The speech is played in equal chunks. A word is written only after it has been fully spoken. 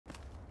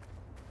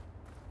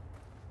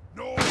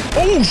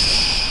Oh,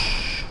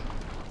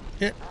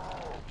 shit.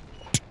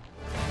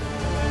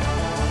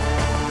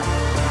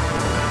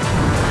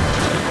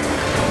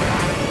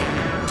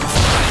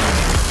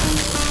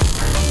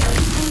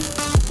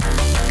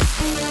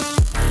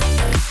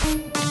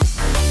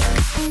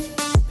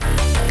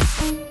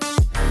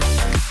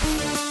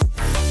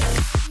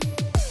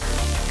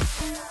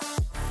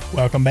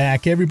 Welcome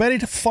back, everybody,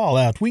 to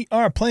Fallout. We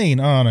are playing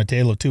on a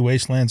Tale of Two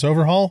Wastelands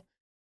overhaul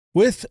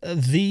with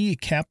the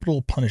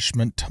Capital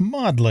Punishment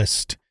mod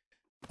list.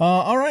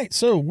 All right,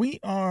 so we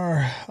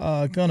are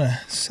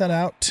gonna set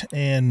out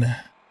and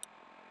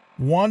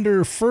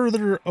wander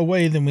further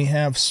away than we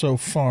have so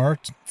far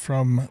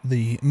from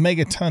the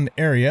megaton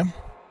area.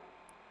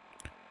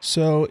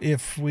 So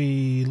if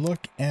we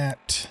look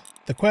at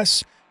the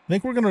quests, I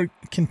think we're going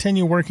to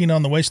continue working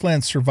on the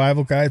Wastelands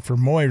Survival Guide for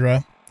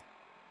Moira.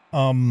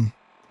 And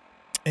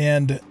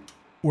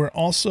we're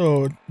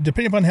also,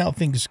 depending upon how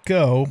things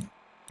go,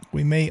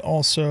 we may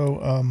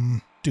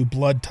also do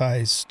blood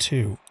ties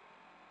too.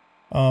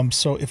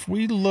 So if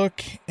we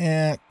look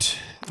at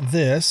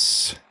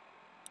this,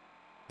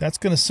 that's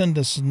going to send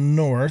us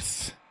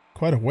north,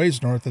 quite a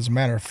ways north as a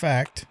matter of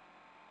fact.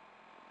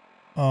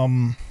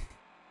 Damn,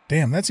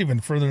 that's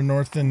even further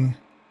north than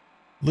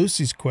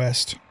Lucy's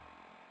quest.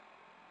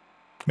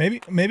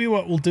 Maybe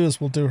what we'll do is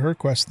we'll do her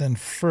quest then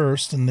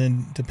first, and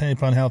then depending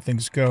upon how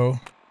things go,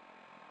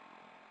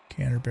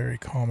 Canterbury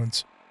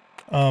Commons,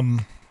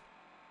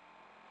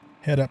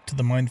 head up to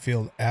the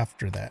minefield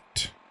after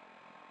that.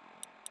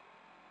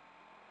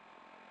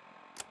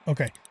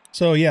 Okay,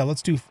 so yeah,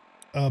 let's do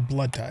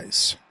blood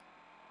ties.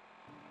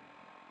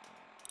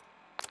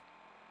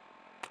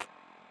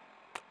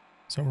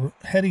 So we're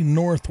heading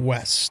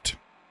northwest.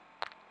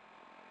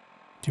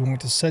 Do you want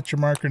to set your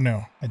marker?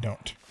 No, I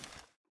don't.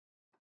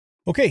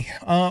 Okay,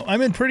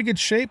 I'm in pretty good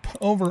shape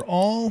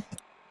overall.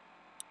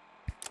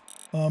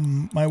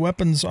 My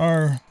weapons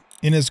are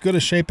in as good a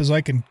shape as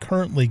I can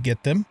currently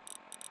get them.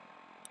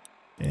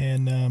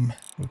 And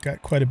we've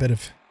got quite a bit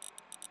of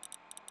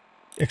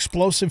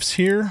explosives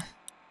here.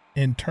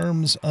 In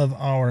terms of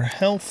our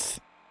health,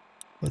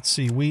 let's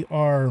see,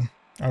 our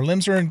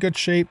limbs are in good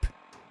shape.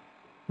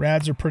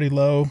 Rads are pretty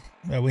low.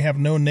 We have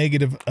no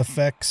negative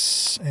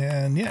effects,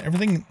 and yeah,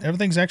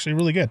 everything's actually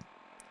really good.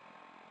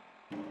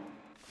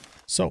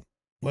 So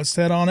let's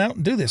head on out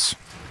and do this.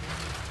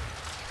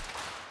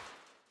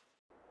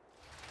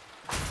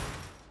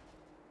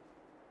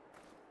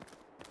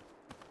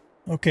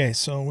 Okay,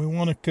 so we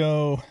want to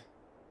go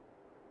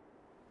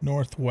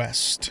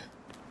northwest.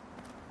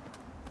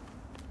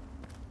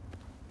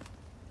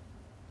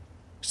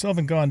 Still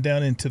haven't gone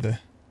down into the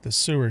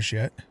sewers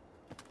yet.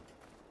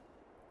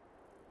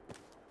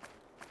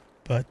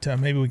 But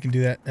maybe we can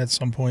do that at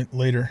some point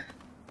later.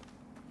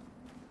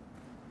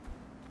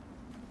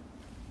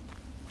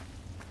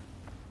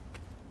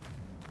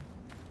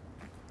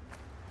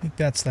 I think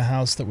that's the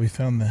house that we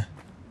found the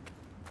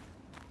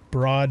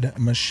broad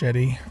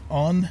machete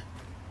on.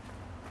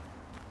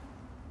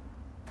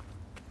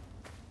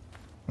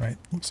 Right,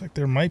 looks like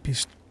there might be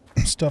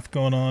stuff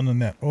going on in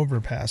that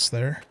overpass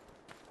there.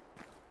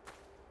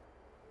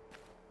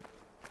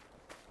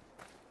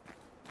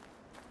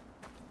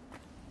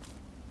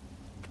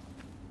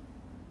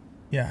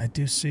 Yeah, I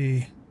do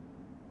see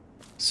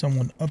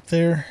someone up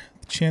there.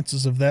 The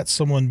chances of that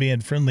someone being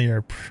friendly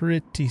are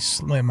pretty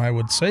slim, I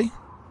would say.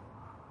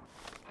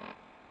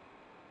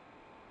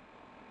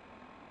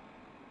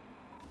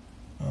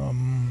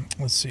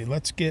 Let's see.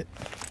 Let's get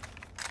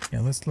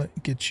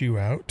you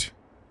out,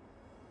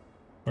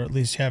 or at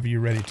least have you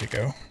ready to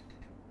go.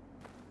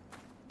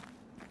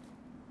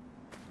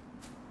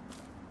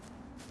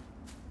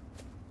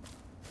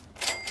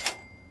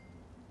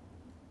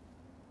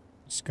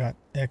 Got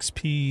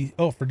XP,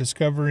 oh, for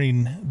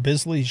discovering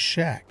Bisley's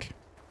shack.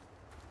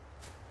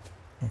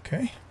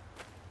 Okay.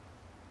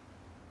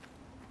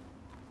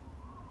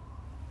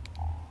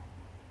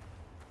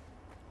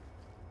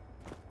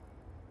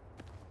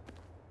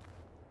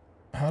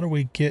 How do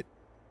we get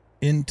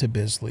into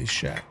Bisley's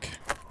shack?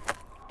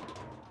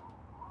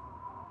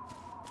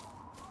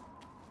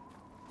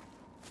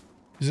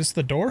 Is this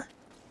the door?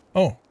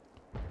 Oh,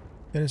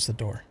 that is the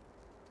door.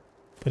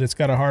 But it's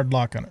got a hard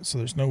lock on it, so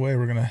there's no way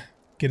we're gonna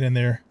get in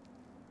there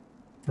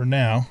for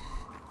now.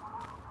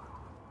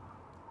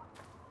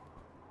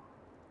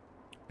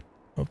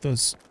 Hope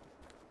those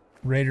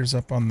raiders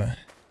up on the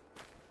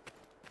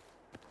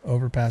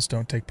overpass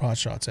don't take pot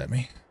shots at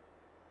me.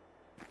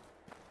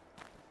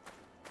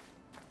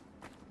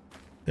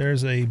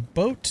 There's a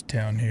boat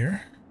down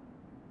here.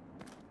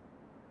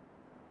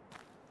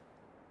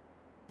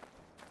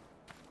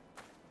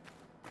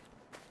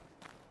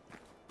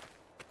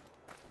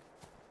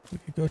 We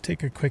could go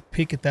take a quick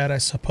peek at that, I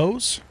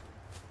suppose.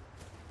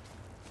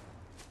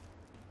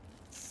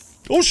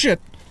 Oh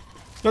shit!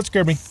 That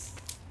scared me.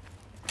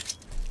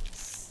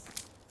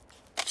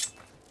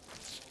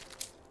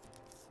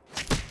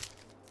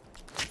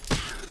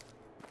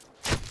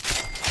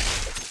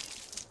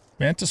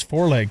 Mantis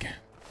foreleg.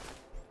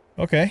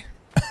 Okay.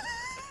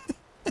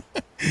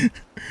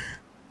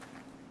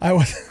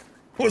 I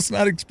was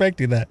not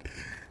expecting that.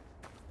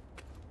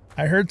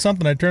 I heard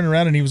something, I turned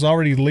around and he was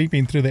already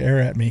leaping through the air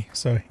at me.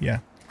 So yeah,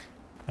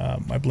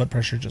 my blood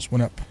pressure just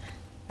went up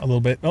a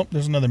little bit. Oh,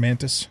 there's another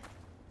mantis.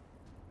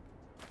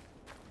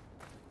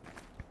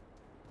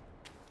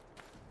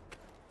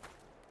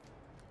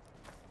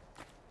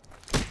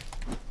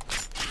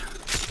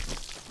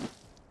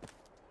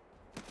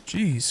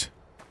 Jeez.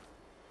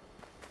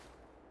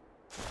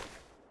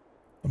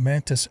 A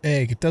mantis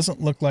egg. It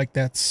doesn't look like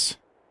that's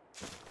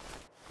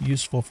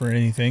useful for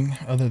anything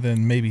other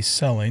than maybe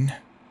selling.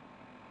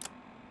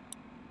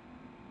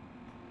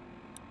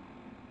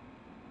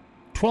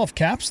 12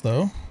 caps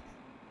though.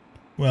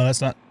 Well,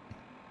 that's not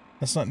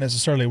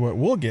necessarily what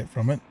we'll get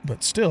from it,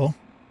 but still.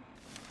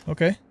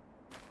 Okay.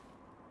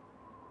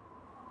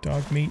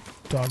 Dog meat,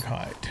 dog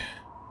hide.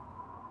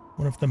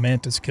 What if the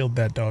mantis killed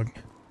that dog?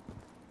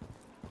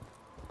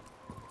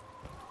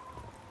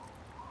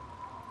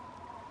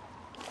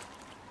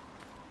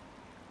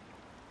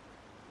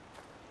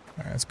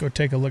 Alright, let's go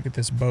take a look at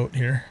this boat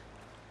here.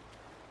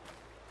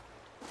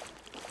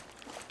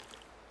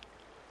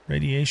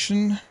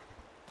 Radiation.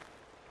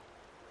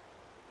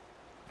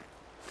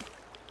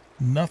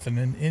 Nothing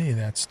in any of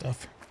that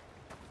stuff.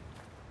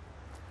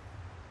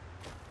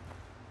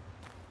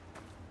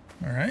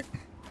 Alright.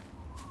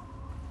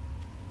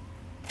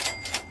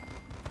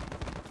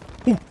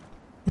 Ooh!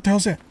 What the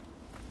hell's that?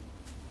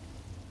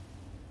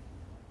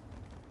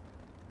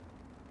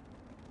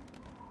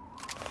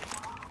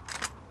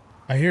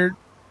 I hear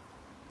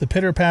the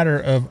pitter-patter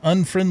of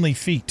unfriendly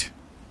feet.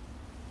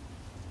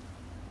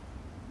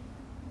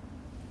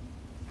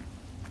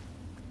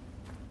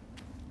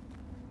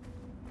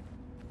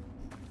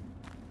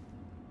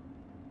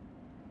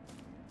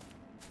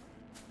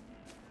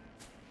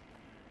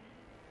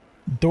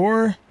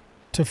 Door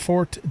to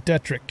Fort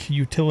Detrick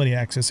utility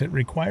access. It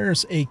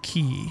requires a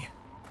key,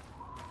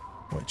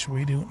 which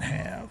we don't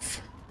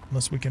have,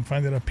 unless we can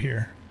find it up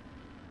here.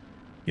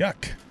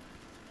 Yuck.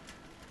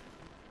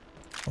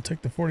 I'll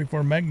take the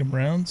 44 Magnum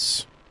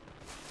rounds,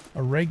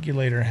 a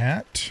regulator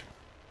hat,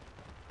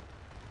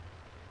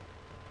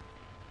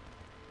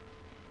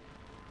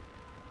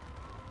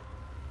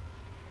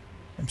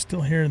 I'm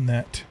still hearing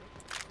that.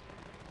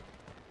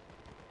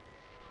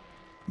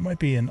 Might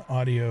be an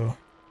audio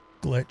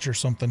glitch or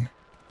something.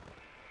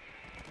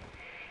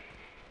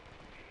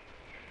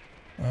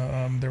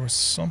 There was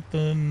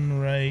something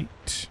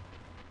right.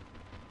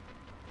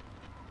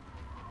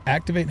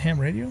 Activate ham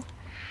radio?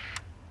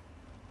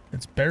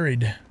 It's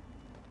buried.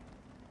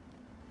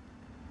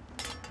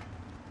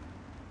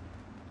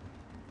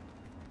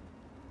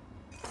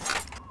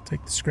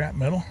 Take the scrap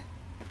metal.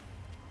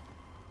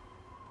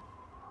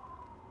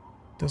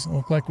 Doesn't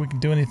look like we can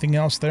do anything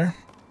else there.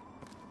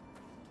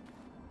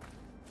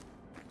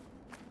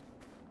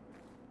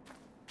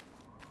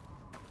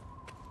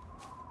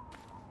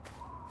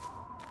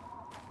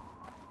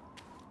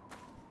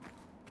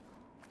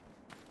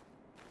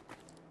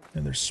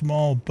 Another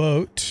small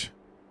boat.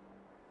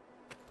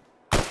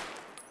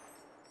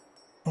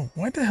 Oh,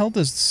 why the hell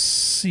does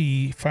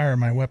C fire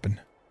my weapon?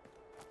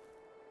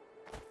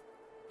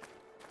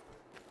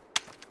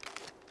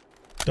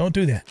 Don't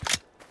do that.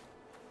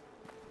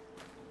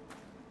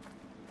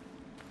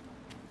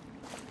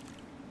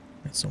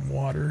 Get some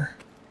water.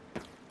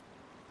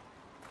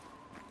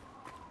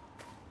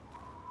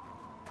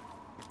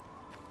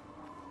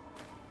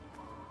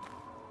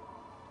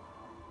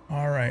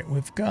 All right,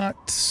 we've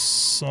got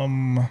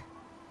some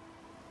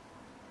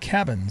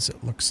cabins,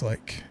 it looks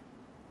like.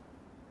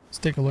 Let's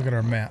take a look at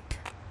our map.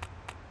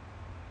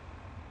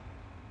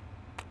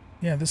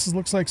 Yeah,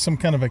 looks like some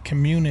kind of a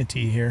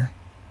community here.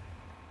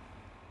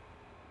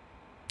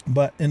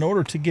 But in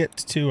order to get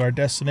to our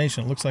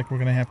destination, it looks like we're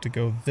going to have to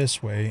go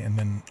this way and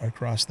then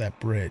across that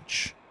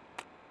bridge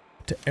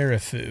to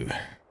Arafu.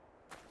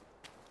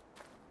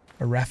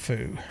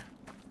 Arafu.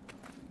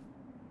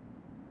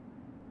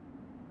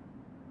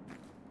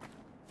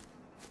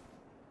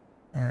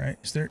 All right,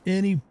 is there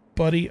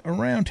anybody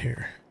around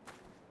here?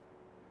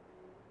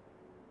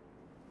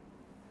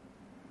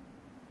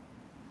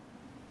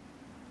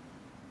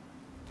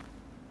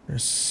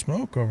 There's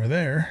smoke over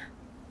there.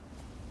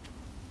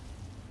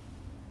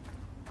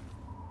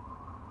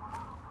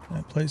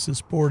 That place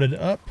is boarded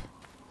up.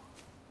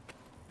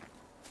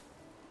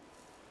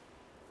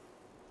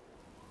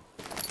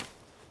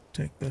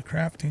 Take the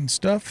crafting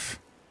stuff.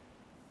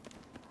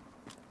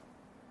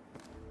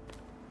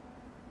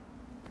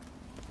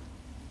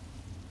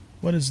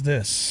 What is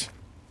this?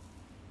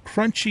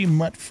 Crunchy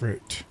mutt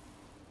fruit.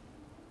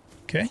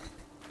 Okay.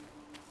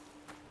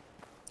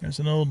 There's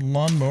an old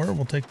lawnmower.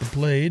 We'll take the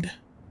blade.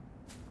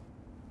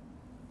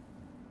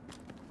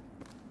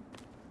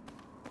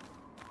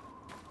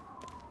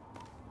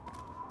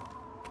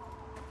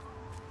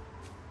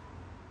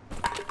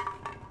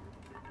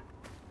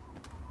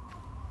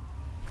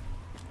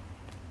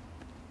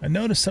 I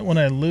noticed that when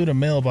I loot a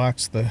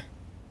mailbox, the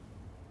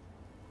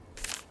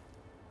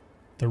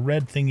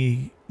red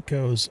thingy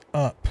goes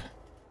up.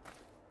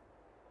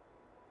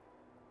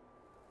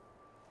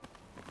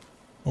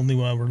 Only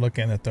while we're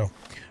looking at it, though.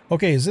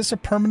 Okay, is this a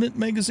permanent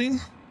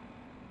magazine?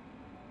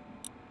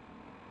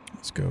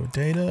 Let's go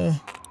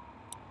data.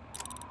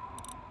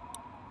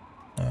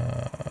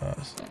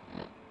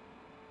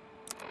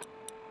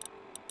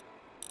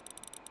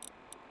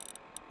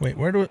 Wait,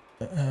 where do it...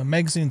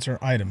 magazines are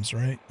items,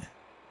 right?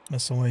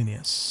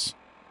 Miscellaneous.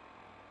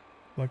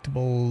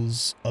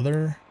 Collectibles,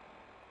 other...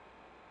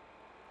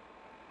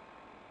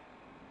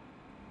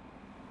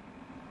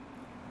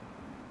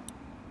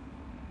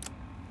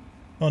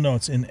 Oh no,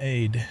 it's in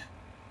aid.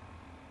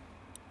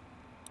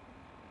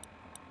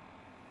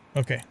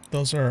 Okay,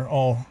 those are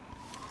all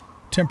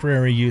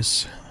temporary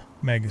use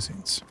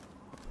magazines.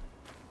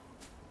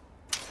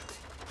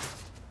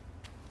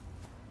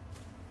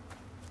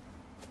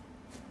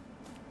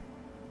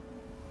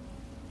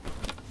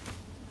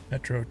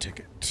 Metro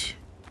ticket.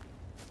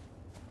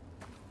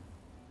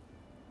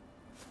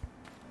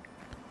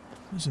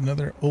 There's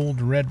another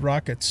old red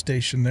rocket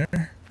station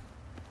there.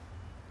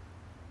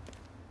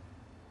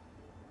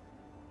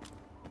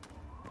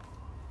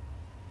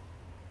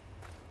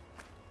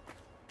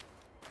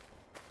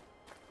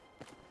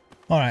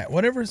 Alright,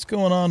 whatever's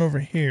going on over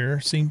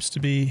here seems to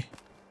be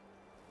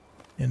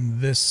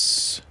in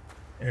this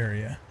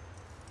area.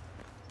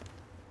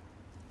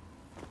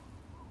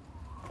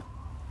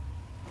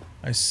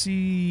 I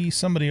see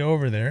somebody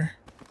over there.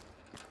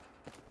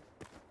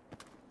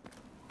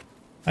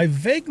 I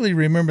vaguely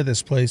remember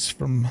this place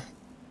from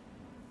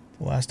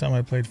the last time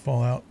I played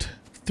Fallout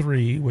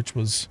 3, which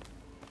was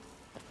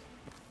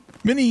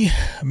many,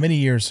 many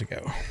years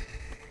ago.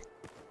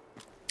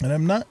 And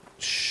I'm not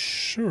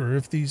sure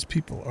if these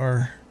people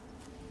are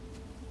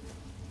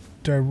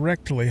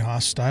directly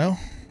hostile.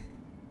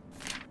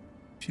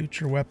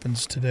 Future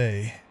weapons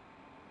today.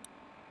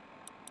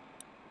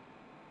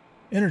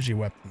 Energy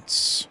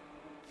weapons.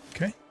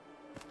 Okay.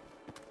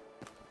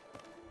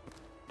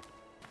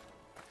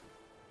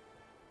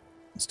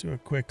 Let's do a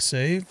quick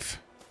save.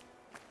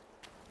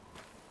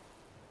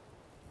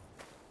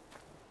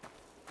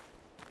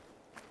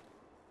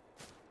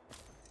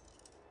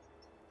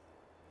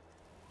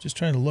 Just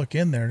trying to look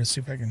in there to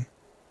see if I can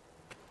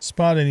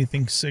spot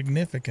anything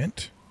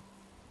significant.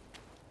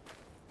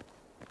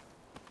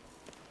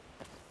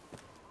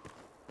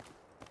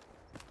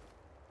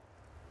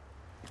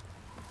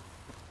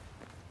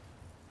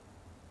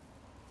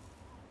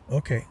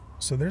 Okay,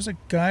 so there's a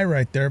guy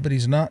right there, but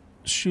he's not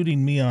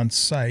shooting me on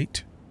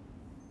sight.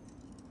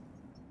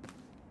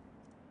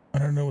 I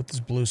don't know what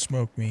this blue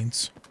smoke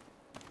means.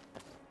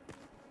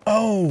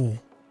 Oh!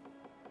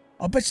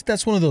 I'll bet you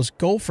that's one of those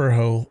gopher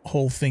hole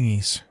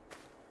thingies.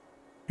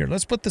 Here,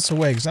 let's put this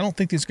away, because I don't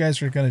think these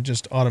guys are going to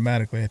just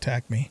automatically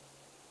attack me.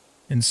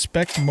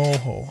 Inspect mole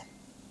hole.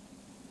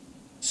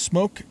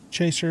 Smoke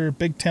chaser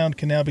big town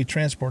can now be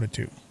transported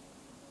to.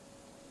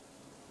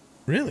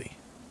 Really?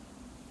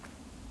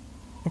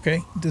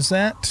 Okay, does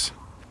that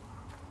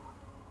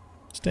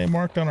stay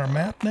marked on our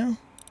map now?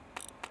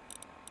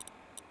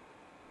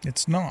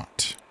 It's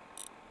not.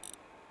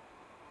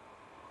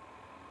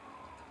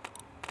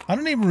 I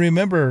don't even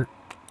remember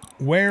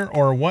where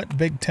or what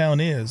big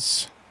town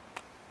is.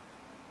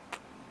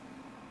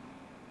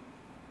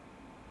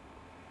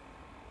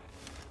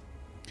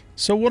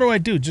 So what do I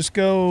do? Just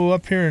go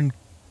up here and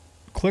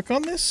click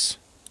on this?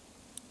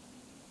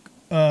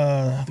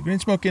 The green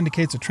smoke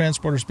indicates a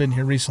transporter's been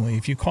here recently.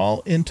 If you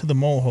call into the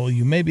mole hole,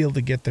 you may be able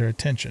to get their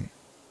attention.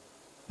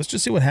 Let's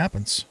just see what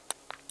happens.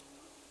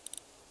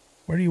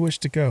 Where do you wish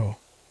to go?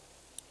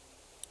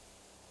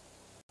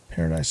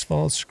 Paradise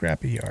Falls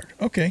Scrappy Yard.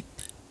 Okay.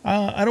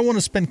 I don't want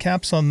to spend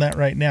caps on that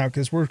right now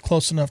because we're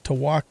close enough to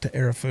walk to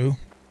Arafu.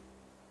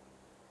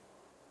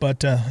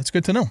 But it's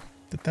good to know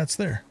that that's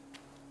there.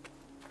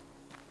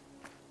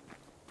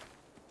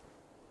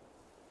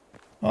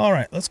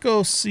 Alright, let's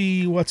go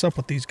see what's up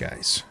with these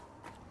guys.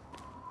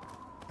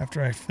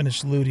 After I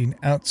finish looting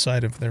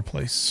outside of their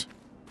place.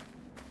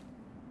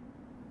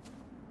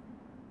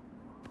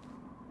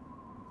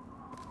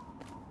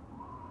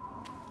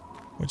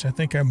 Which I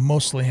think I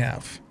mostly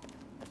have.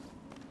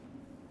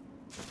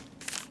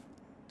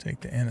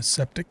 Take the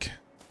antiseptic.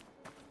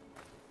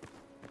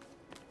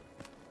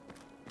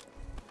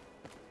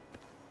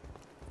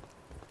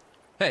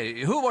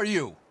 Hey, who are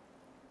you?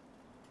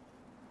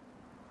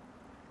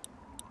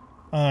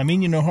 I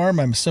mean you no harm.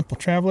 I'm a simple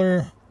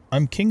traveler.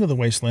 I'm king of the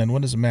wasteland.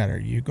 What does it matter?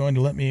 You going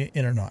to let me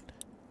in or not?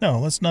 No,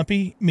 let's not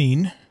be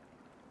mean.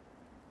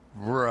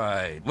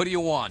 Right. What do you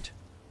want?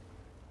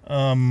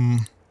 I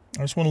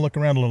just want to look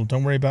around a little.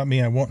 Don't worry about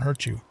me. I won't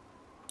hurt you.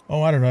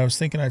 Oh, I don't know. I was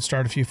thinking I'd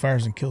start a few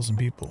fires and kill some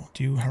people.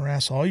 Do you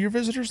harass all your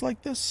visitors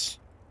like this?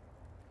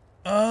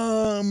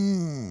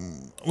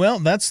 Well,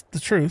 that's the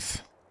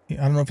truth. I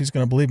don't know if he's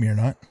going to believe me or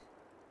not.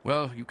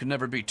 Well, you can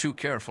never be too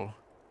careful.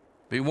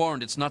 Be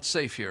warned, it's not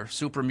safe here.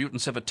 Super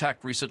mutants have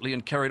attacked recently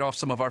and carried off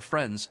some of our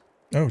friends.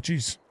 Oh,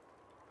 jeez.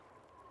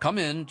 Come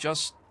in,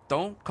 just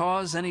don't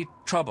cause any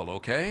trouble,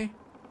 okay?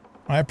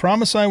 I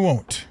promise I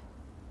won't.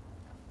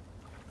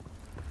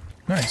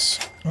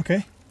 Nice.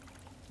 Okay.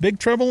 Big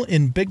trouble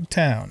in Big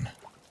Town.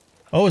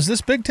 Oh, is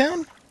this Big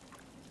Town?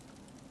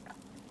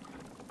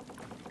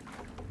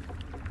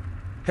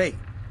 Hey,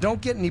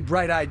 don't get any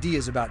bright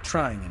ideas about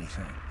trying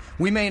anything.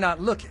 We may not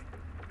look it,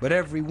 but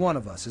every one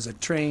of us is a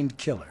trained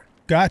killer.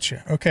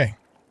 Gotcha. Okay.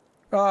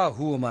 Oh,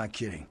 who am I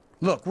kidding?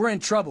 Look, we're in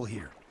trouble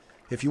here.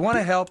 If you want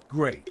to help,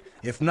 great.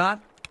 If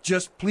not,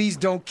 just please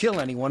don't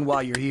kill anyone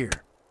while you're here.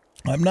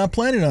 I'm not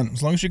planning on it.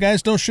 As long as you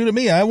guys don't shoot at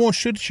me, I won't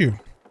shoot at you.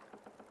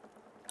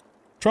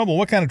 Trouble?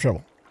 What kind of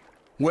trouble?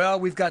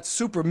 Well, we've got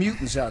super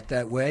mutants out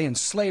that way and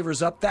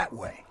slavers up that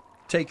way.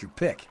 Take your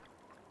pick.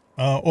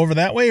 Over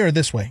that way or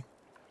this way?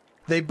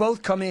 They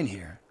both come in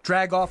here,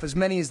 drag off as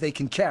many as they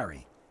can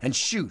carry, and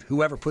shoot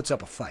whoever puts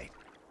up a fight.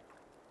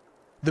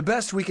 The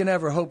best we can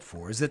ever hope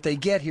for is that they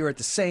get here at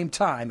the same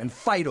time and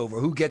fight over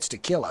who gets to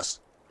kill us.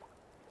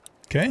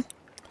 Okay.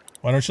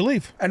 Why don't you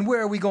leave? And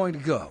where are we going to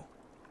go?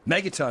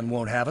 Megaton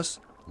won't have us,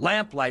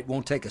 Lamplight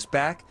won't take us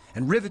back,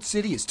 and Rivet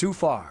City is too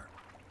far.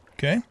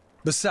 Okay.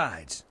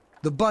 Besides,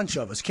 the bunch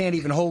of us can't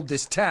even hold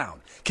this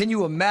town. Can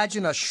you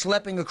imagine us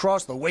schlepping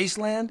across the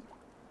wasteland?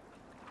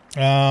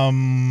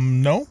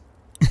 No.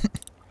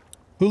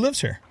 Who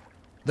lives here?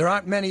 There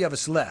aren't many of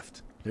us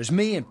left. There's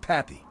me and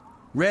Pappy.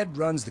 Red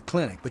runs the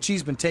clinic, but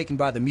she's been taken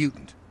by the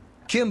mutant.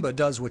 Kimba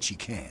does what she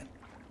can.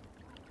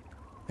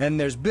 And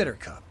there's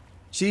Bittercup.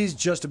 She's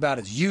just about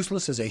as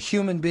useless as a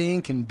human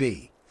being can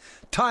be.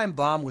 Time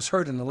Bomb was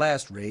hurt in the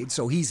last raid,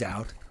 so he's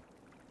out.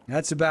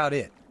 That's about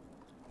it.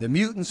 The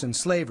mutants and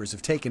slavers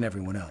have taken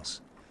everyone else.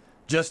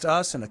 Just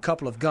us and a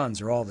couple of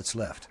guns are all that's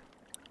left.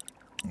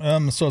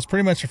 So it's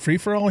pretty much a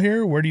free-for-all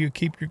here? Where do you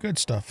keep your good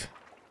stuff?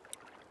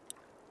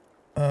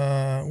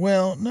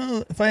 Well,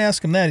 no, if I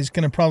ask him that, he's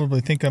going to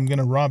probably think I'm going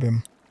to rob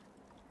him.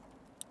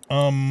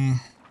 I'm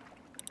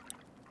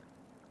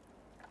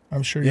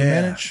sure you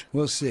manage.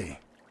 We'll see.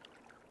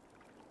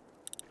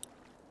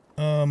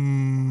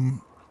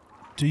 Do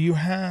you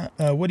have,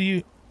 what do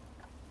you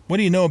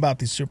know about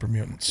these super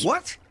mutants?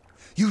 What?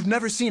 You've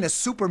never seen a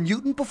super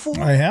mutant before?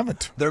 I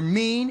haven't. They're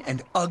mean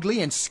and ugly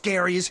and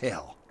scary as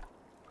hell.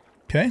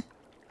 Okay.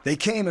 They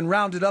came and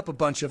rounded up a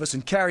bunch of us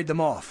and carried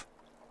them off.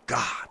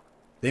 God,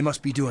 they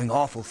must be doing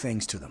awful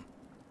things to them.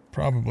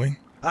 Probably.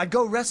 I'd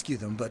go rescue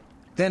them, but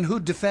then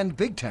who'd defend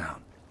Big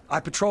Town? I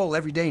patrol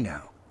every day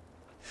now.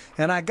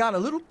 And I got a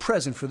little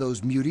present for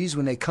those muties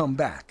when they come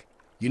back.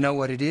 You know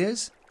what it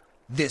is?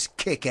 This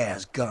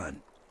kick-ass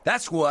gun.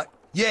 That's what.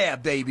 Yeah,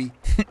 baby.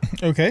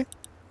 Okay.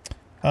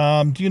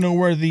 Do you know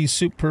where the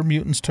super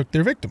mutants took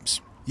their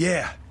victims?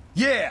 Yeah.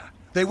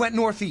 They went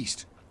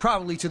northeast.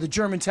 Probably to the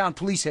Germantown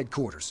police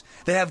headquarters.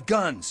 They have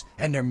guns,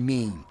 and they're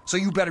mean. So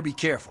you better be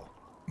careful.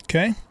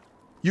 Okay.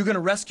 You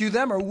gonna rescue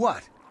them or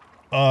what?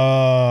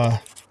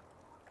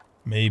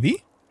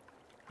 Maybe.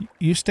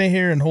 You stay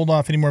here and hold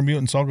off any more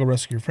mutants. I'll go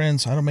rescue your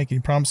friends. I don't make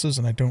any promises,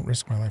 and I don't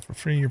risk my life for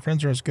free. Your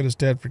friends are as good as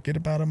dead. Forget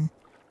about them.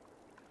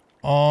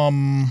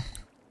 Oh,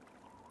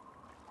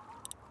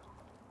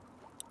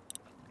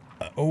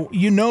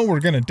 you know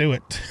we're gonna do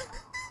it.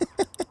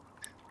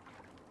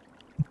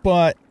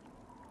 But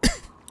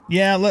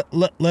yeah,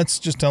 let's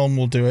just tell them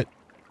we'll do it.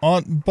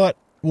 But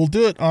we'll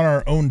do it on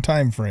our own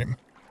time frame.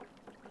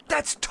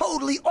 That's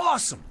totally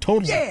awesome.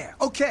 Totally. Yeah,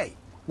 okay.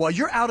 While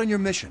you're out on your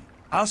mission,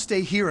 I'll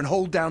stay here and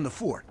hold down the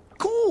fort.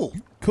 Cool.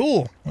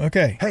 Cool.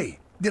 Okay. Hey,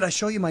 did I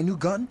show you my new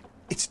gun?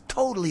 It's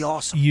totally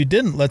awesome. You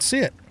didn't. Let's see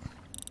it.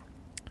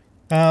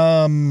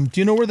 Do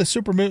you know where the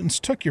super mutants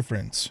took your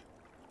friends?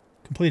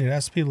 Completed.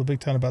 Ask the people of Big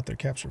Town about their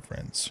captured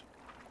friends.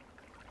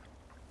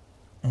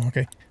 Oh,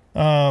 okay.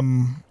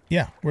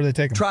 Yeah, where they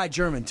take them? Try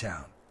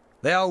Germantown.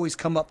 They always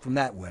come up from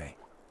that way.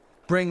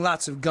 Bring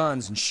lots of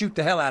guns and shoot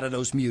the hell out of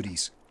those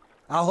muties.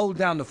 I'll hold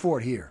down the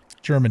fort here.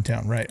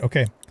 Germantown, right.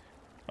 Okay.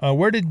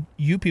 Where did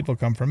you people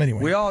come from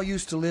anyway? We all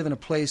used to live in a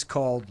place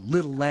called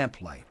Little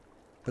Lamplight,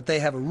 but they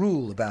have a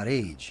rule about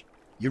age.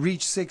 You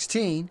reach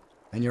 16,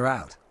 and you're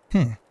out.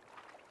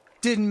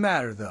 Didn't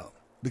matter, though,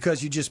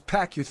 because you just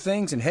pack your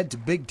things and head to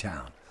Big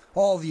Town.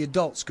 All the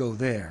adults go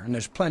there, and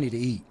there's plenty to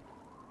eat.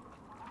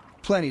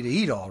 Plenty to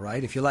eat, all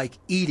right, if you like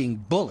eating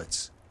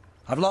bullets.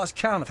 I've lost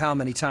count of how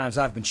many times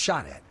I've been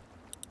shot at.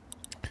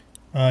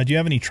 Do you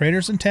have any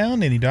traders in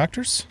town? Any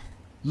doctors?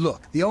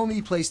 Look, the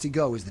only place to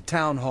go is the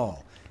town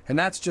hall, and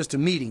that's just a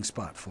meeting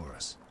spot for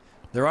us.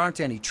 There aren't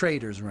any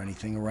traders or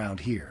anything around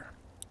here.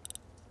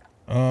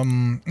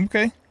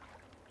 Okay.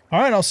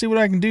 All right, I'll see what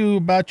I can do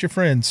about your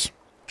friends.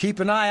 Keep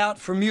an eye out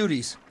for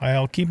muties.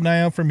 I'll keep an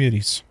eye out for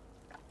muties.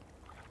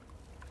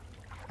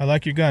 I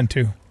like your gun,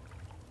 too.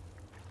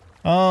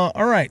 All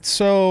right,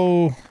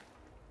 so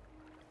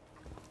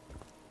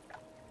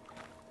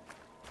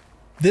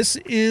this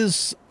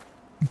is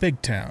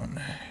Big Town.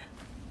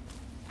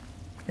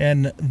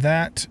 And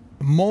that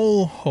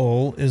mole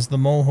hole is the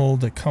mole hole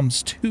that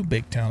comes to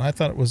Big Town. I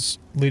thought it was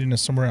leading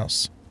us somewhere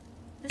else.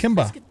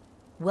 Kimba.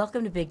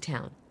 Welcome to Big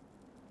Town.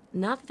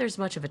 Not that there's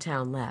much of a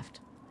town left.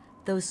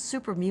 Those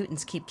super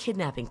mutants keep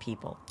kidnapping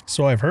people.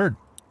 So I've heard.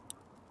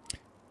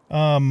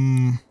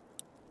 Why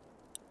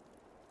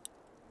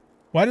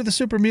do the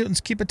super mutants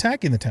keep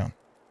attacking the town?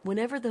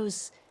 Whenever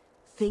those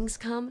things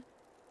come,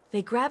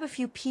 they grab a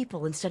few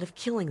people instead of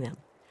killing them.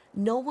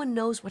 No one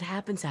knows what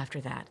happens after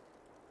that.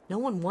 No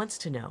one wants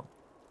to know.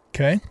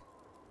 Okay.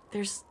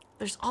 There's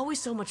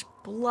always so much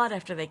blood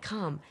after they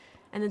come,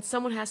 and then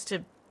someone has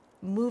to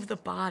move the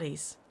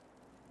bodies.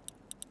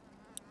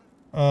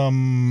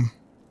 Well,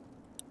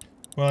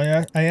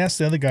 I asked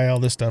the other guy all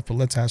this stuff, but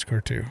let's ask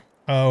her too.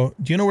 Oh,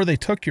 do you know where they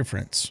took your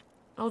friends?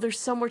 Oh, they're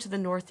somewhere to the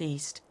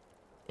northeast.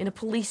 In a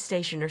police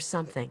station or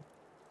something.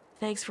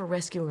 Thanks for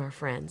rescuing our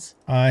friends.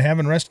 I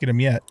haven't rescued them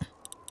yet.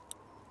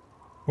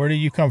 Where do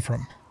you come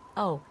from?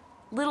 Oh,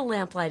 Little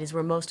Lamplight is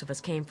where most of us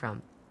came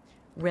from.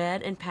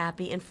 Red and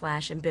Pappy and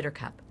Flash and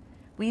Bittercup.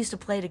 We used to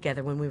play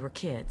together when we were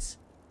kids.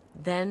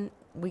 Then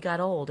we got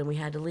old and we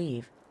had to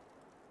leave.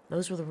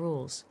 Those were the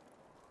rules.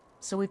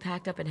 So we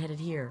packed up and headed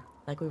here,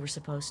 like we were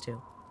supposed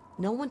to.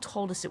 No one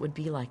told us it would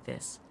be like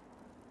this.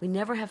 We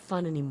never have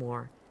fun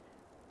anymore.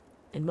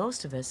 And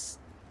most of us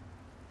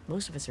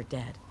are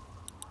dead.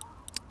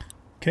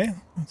 Okay,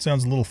 that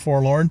sounds a little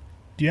forlorn.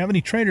 Do you have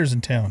any traders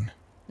in town?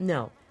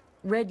 No.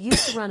 Red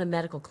used to run a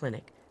medical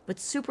clinic, but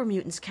super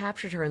mutants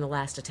captured her in the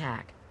last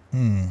attack.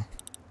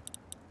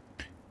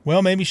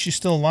 Well, maybe she's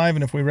still alive,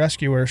 and if we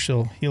rescue her,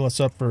 she'll heal us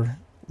up for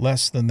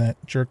less than that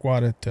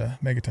jerkwad at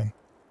Megaton.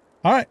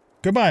 All right,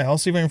 goodbye. I'll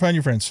see if I can find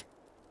your friends.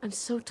 I'm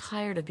so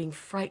tired of being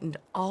frightened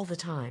all the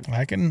time.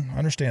 I can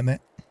understand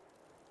that.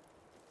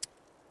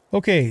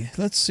 Okay,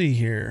 let's see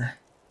here.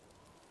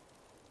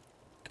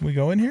 Can we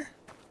go in here?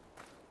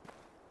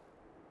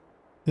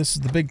 This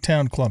is the big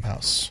town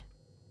clubhouse.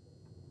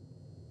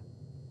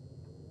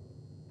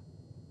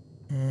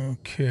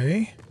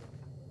 Okay.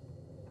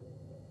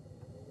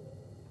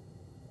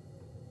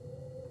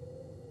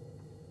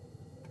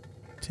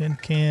 Tin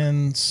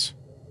cans.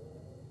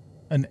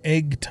 An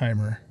egg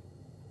timer.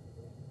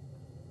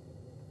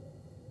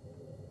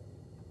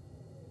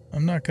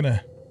 I'm not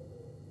gonna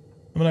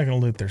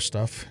loot their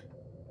stuff.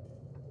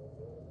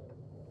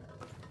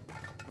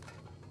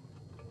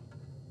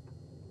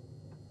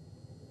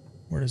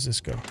 Where does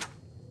this go?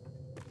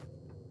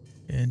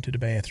 Into the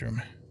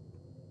bathroom.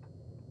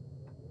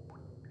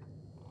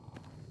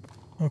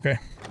 Okay.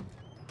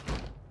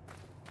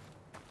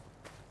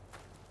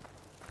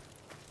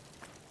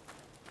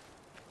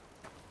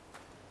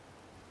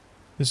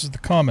 This is the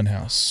common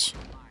house.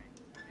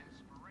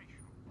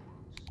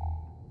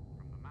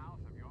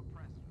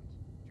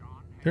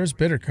 There's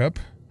Bittercup.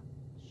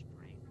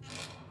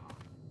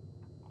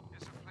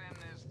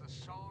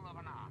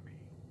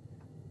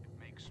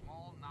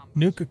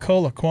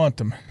 Nuka-Cola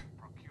Quantum.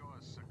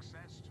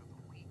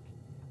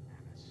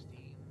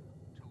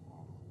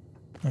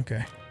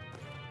 Okay.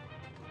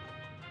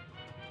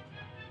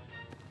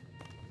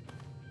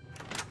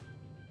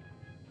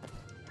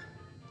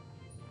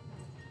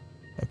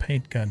 A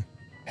paint gun.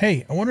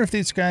 Hey, I wonder if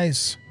these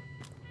guys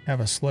have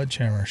a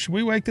sledgehammer. Should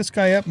we wake this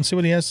guy up and see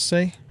what he has to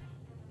say?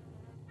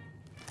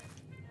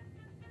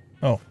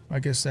 Oh, I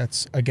guess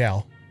that's a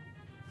gal.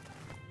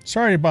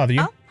 Sorry to bother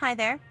you. Oh, hi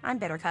there. I'm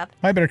Bittercup.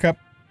 Hi, Bittercup.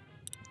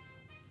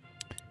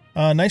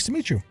 Nice to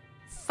meet you.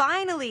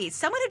 Finally,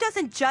 someone who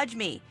doesn't judge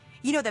me.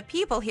 You know, the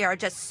people here are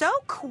just so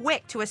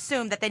quick to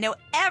assume that they know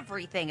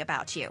everything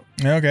about you.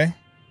 Okay.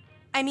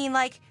 I mean,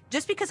 like,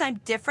 just because I'm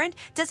different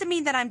doesn't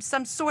mean that I'm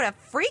some sort of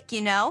freak,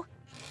 you know?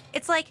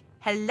 It's like,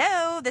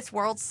 hello, this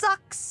world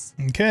sucks.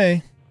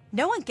 Okay.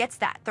 No one gets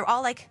that. They're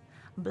all like,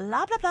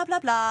 blah, blah, blah, blah,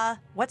 blah.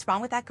 What's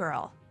wrong with that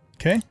girl?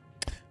 Okay.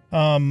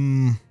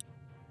 I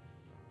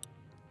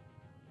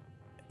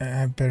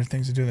have better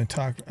things to do than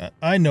talk.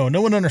 I know.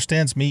 No one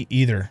understands me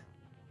either.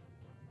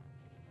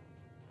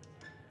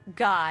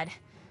 God.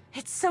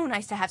 It's so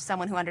nice to have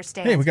someone who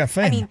understands. Hey, we got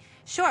fame. I mean,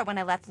 sure, when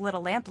I left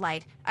Little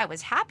Lamplight, I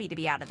was happy to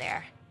be out of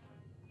there.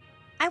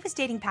 I was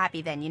dating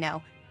Pappy then, you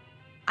know.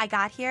 I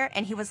got here,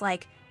 and he was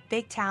like,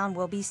 big town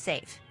will be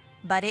safe.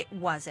 But it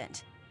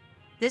wasn't.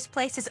 This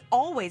place is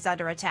always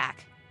under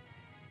attack.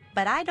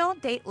 But I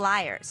don't date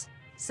liars.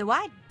 So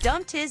I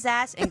dumped his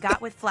ass and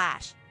got with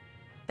Flash.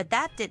 But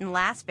that didn't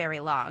last very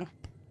long.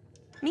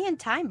 Me and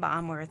Time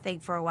Bomb were a thing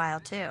for a while,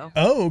 too.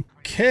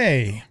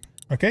 Okay.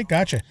 Okay,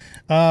 gotcha.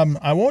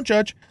 I won't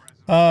judge.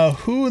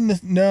 Who in the...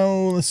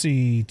 No, let's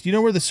see. Do you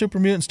know where the super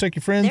mutants took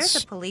your friends?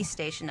 There's a police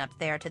station up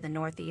there to the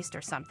northeast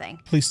or something.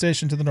 Police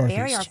station to the northeast.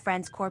 Bury our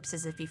friends'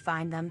 corpses if you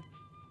find them.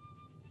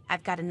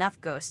 I've got enough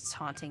ghosts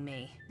haunting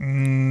me.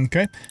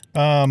 Okay.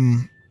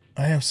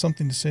 I have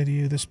something to say to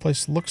you. This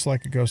place looks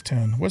like a ghost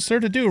town. What's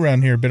there to do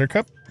around here,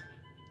 Bittercup?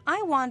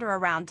 I wander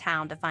around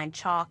town to find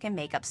chalk and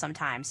makeup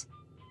sometimes.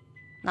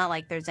 Not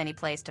like there's any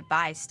place to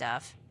buy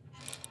stuff.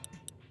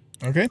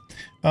 Okay.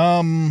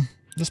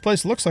 This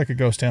place looks like a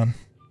ghost town.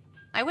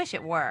 I wish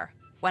it were.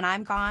 When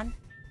I'm gone,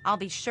 I'll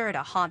be sure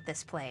to haunt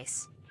this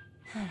place.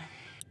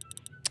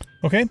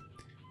 Okay.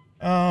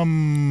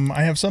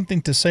 I have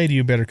something to say to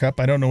you, Bittercup.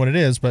 I don't know what it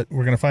is, but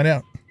we're going to find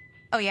out.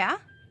 Oh, yeah?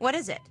 What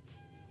is it?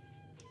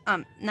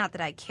 Not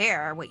that I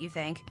care what you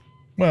think.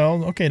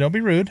 Well, okay, don't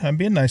be rude. I'm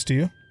being nice to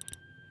you.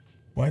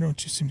 Why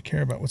don't you seem to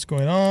care about what's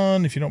going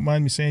on? If you don't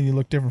mind me saying, you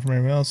look different from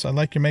everyone else. I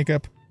like your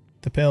makeup.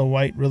 The pale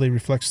white really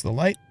reflects the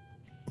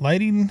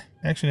lighting.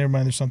 Actually, never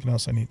mind. There's something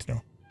else I need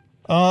to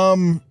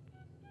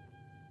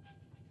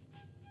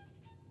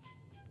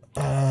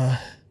know.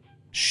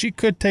 She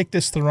could take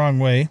this the wrong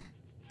way.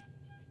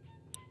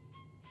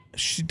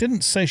 she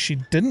didn't say she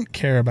didn't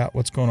care about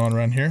what's going on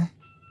around here.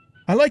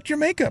 I like your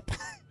makeup.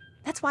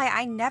 That's why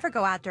I never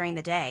go out during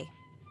the day.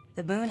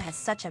 The moon has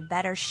such a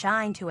better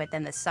shine to it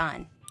than the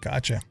sun.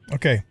 Gotcha.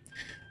 Okay.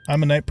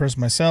 I'm a night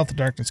person myself. The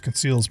darkness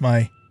conceals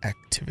my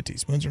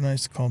activities. Moons are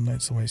nice. The calm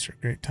nights the waste are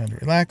a great time to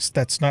relax.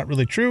 That's not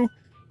really true.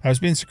 I was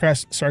being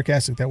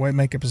sarcastic. That white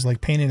makeup is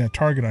like painting a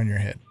target on your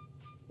head.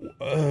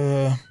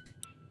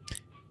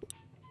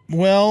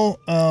 Well,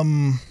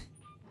 I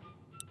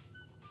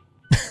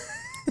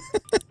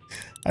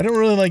don't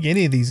really like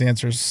any of these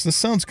answers. This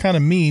sounds kind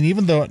of mean,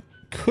 even though it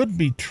could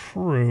be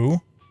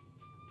true.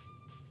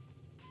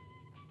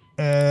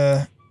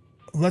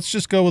 Let's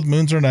just go with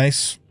moons are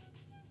nice.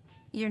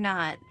 You're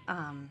not,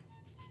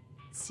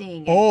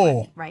 seeing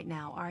anyone right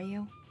now, are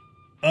you?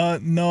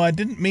 No, I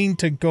didn't mean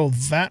to go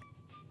that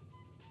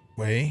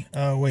way.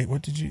 Wait,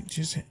 what did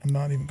you say? I'm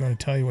not even going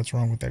to tell you what's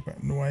wrong with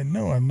that. No, I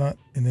know I'm not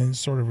in any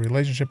sort of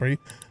relationship. Are you?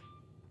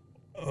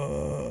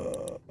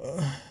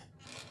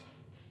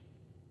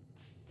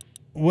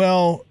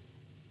 Well,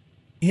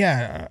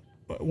 yeah.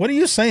 What are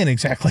you saying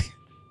exactly?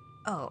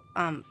 Oh,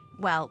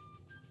 well,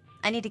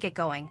 I need to get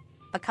going.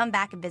 But come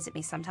back and visit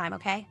me sometime,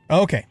 okay?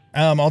 Okay.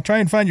 I'll try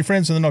and find your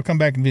friends and then I'll come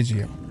back and visit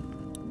you.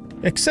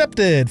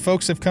 Accepted.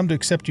 Folks have come to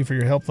accept you for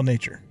your helpful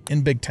nature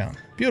in Big Town.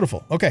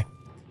 Beautiful. Okay.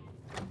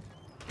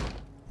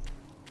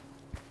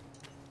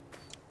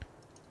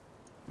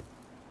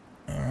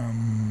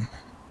 Can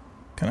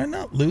I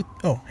not loot?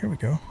 Oh, here we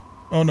go.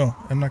 Oh no,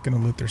 I'm not going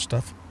to loot their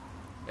stuff.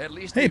 At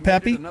least hey,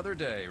 Pappy. Another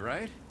day,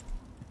 right?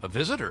 A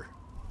visitor?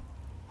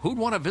 Who'd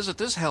want to visit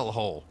this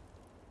hellhole?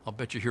 I'll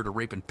bet you're here to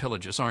rape and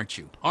pillage us, aren't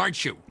you?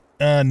 Aren't you?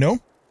 No.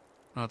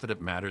 Not that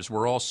it matters.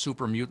 We're all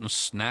super mutant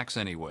snacks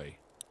anyway.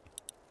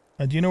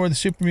 Do you know where the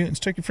super mutants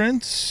took your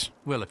friends?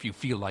 Well, if you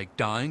feel like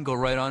dying, go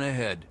right on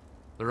ahead.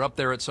 They're up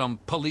there at some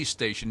police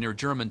station near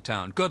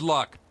Germantown. Good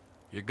luck.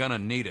 You're gonna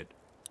need it.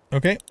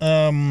 Okay.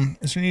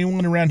 Is there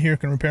anyone around here who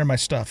can repair my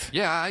stuff?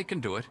 Yeah, I can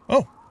do it.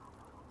 Oh.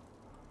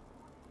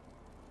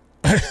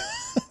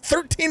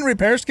 13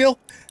 repair skill?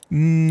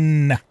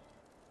 Nah.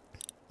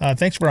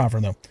 Thanks for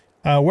offering, though.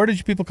 Where did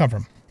you people come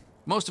from?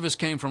 Most of us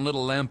came from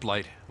Little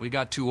Lamplight. We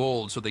got too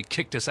old, so they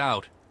kicked us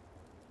out.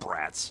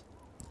 Brats.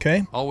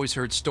 Okay. Always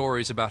heard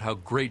stories about how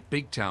great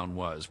Big Town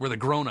was, where the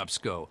grown-ups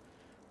go.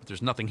 But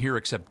there's nothing here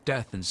except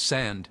death and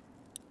sand.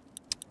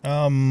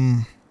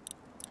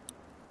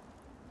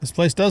 This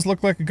place does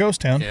look like a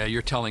ghost town. Yeah,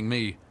 you're telling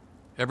me.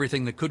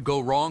 Everything that could go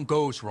wrong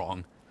goes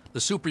wrong.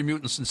 The super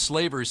mutants and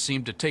slavers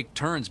seem to take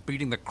turns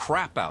beating the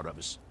crap out of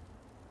us.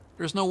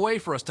 There's no way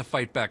for us to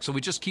fight back, so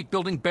we just keep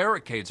building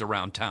barricades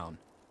around town.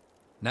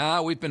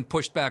 Now we've been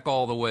pushed back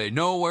all the way.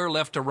 Nowhere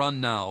left to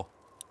run now.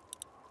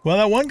 Well,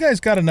 that one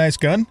guy's got a nice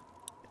gun.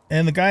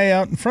 And the guy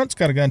out in front's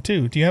got a gun,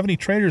 too. Do you have any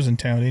traders in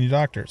town? Any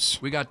doctors?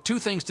 We got two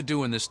things to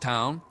do in this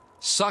town.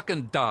 Suck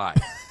and die.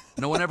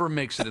 No one ever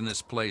makes it in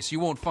this place. You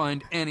won't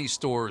find any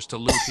stores to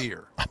loot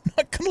here. I'm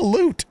not gonna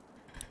loot.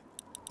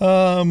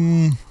 All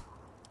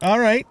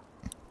right.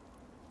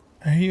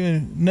 Are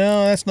you?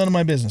 No, that's none of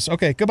my business.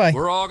 Okay, goodbye.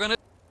 We're all gonna...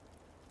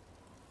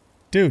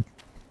 Dude,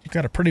 you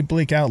got a pretty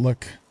bleak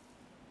outlook.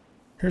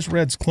 Here's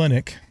Red's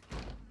clinic.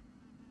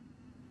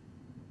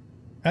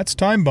 That's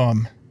Time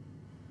Bomb.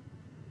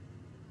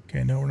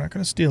 Okay, no, we're not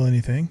going to steal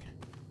anything.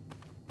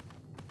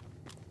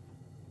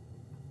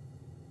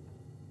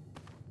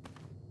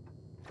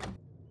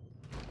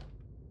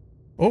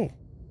 Oh,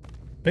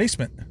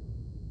 basement.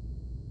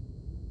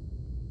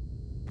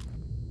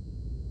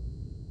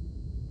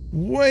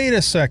 Wait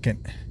a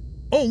second.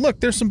 Oh,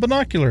 look, there's some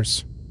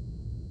binoculars.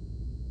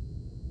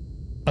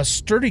 A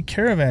sturdy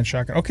caravan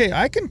shotgun. Okay,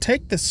 I can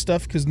take this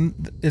stuff because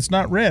it's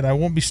not red. I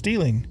won't be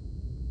stealing.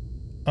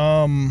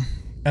 And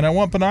I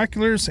want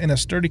binoculars and a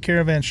sturdy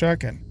caravan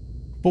shotgun.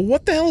 But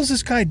what the hell is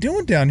this guy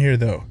doing down here,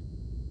 though?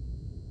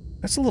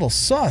 That's a little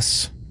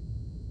sus.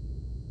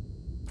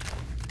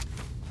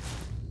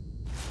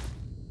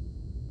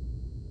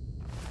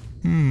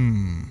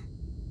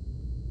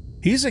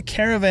 He's a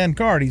caravan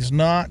guard. He's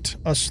not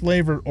a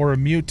slaver or a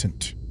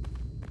mutant.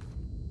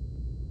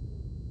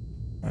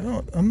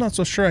 I'm not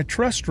so sure I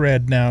trust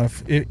Red now,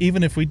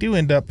 even if we do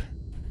end up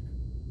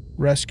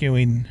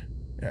rescuing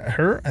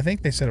her. I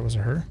think they said it was a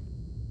her.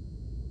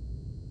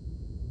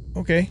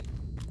 Okay.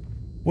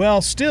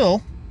 Well,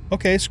 still,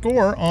 okay,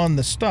 score on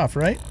the stuff,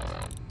 right?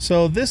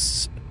 So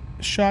this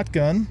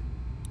shotgun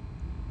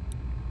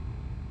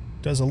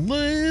does a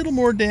little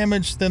more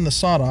damage than the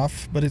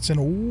sawed-off, but it's in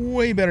a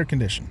way better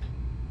condition.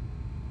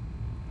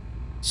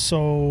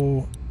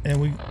 So, and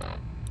we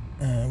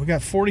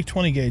got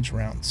 40-20 gauge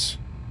rounds.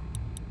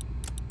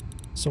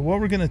 So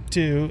what we're going to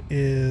do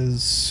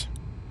is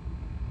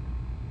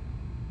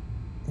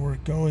we're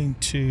going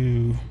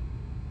to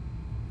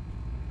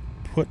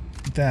put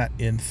that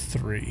in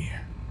 3.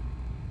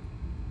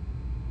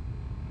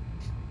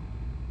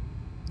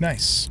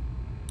 Nice.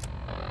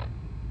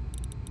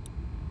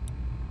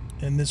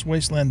 And this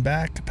Wasteland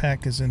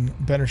backpack is in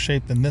better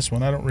shape than this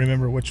one. I don't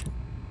remember which.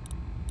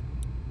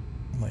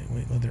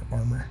 Lightweight leather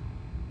armor.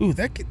 Ooh,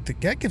 that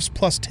gives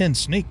plus 10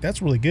 sneak.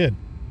 That's really good.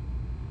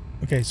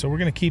 Okay, so we're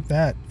going to keep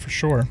that for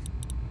sure.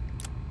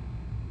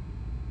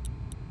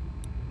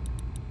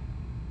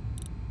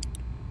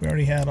 We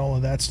already had all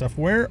of that stuff.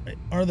 Where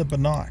are the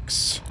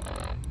binocs?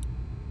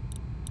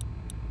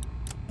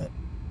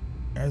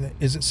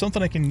 Is it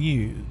something I can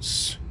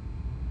use?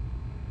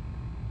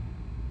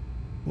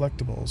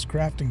 Collectibles,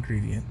 craft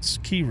ingredients,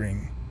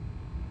 keyring.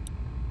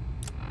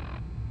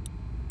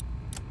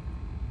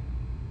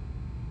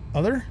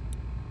 Other?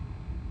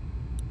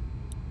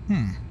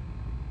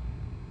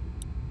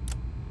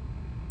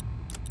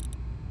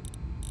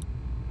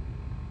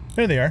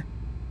 There they are.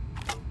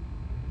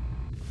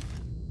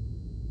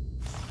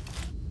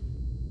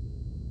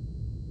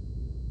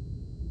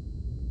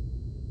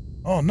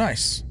 Oh,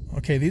 nice.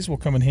 Okay, these will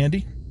come in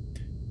handy.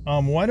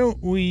 Why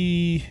don't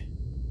we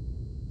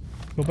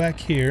go back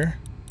here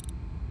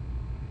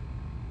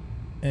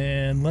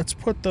and let's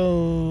put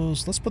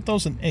those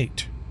in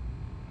 8.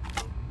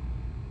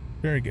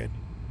 Very good.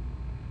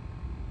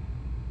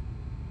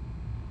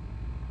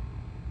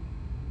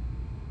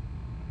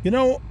 You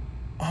know,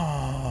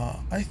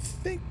 I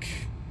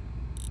think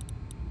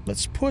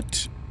let's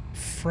put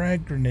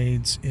frag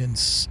grenades in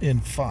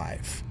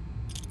 5.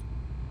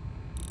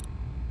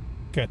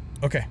 Good.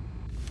 Okay.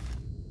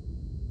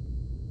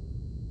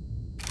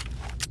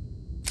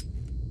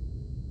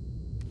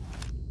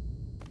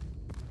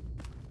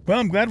 Well,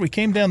 I'm glad we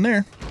came down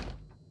there.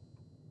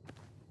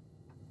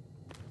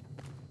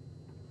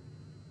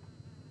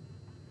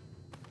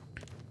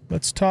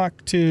 Let's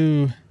talk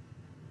to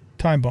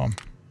Time Bomb.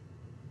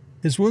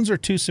 His wounds are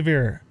too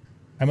severe.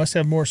 I must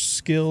have more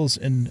skills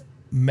in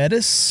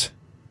medicine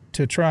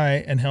to try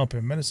and help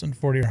him. Medicine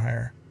 40 or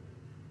higher.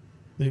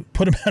 They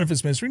put him out of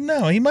his misery.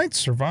 No, he might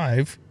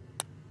survive.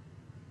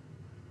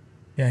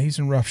 Yeah, he's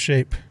in rough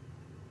shape.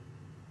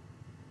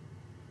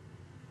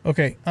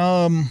 Okay,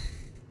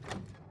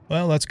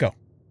 well, let's go.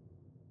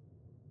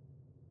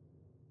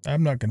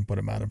 I'm not going to put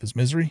him out of his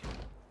misery.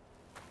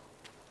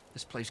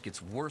 This place gets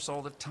worse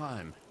all the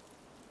time.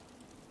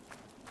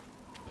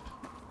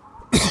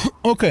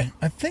 Okay,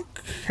 I think...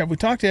 Have we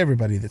talked to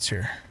everybody that's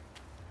here?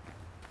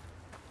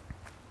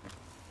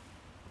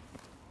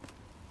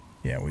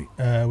 Yeah, we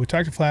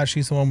talked to Flash.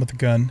 He's the one with the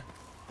gun.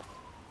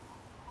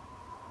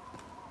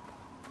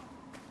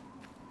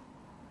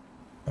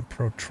 A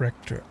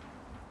protractor.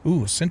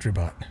 Ooh, a sentry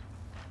bot.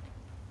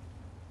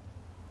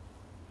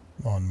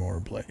 Lawnmower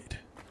blade.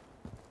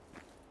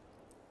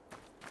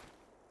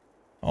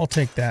 I'll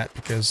take that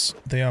because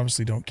they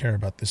obviously don't care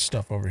about this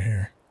stuff over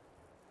here.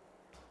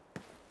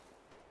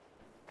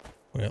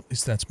 Well, at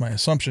least that's my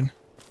assumption.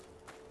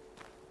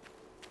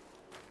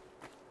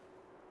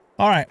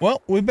 Alright,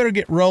 well, we better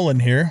get rolling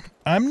here.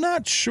 I'm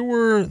not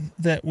sure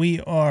that we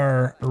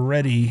are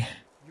ready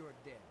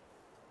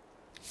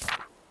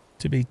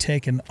to be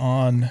taken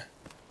on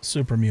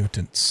super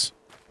mutants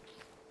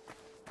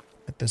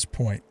at this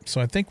point.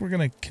 So I think we're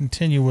going to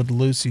continue with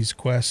Lucy's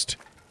quest.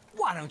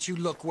 Why don't you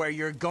look where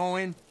you're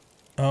going?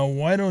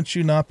 Why don't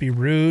you not be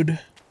rude?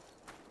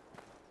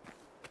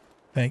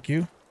 Thank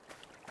you.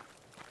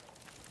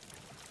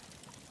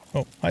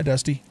 Oh, hi,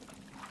 Dusty.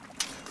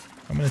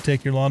 I'm going to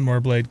take your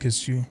lawnmower blade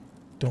because you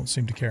don't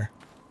seem to care.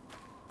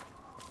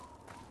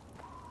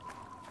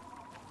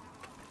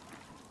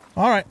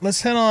 Alright,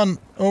 let's head on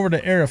over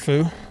to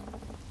Arafu.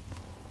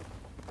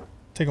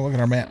 Take a look at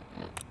our map.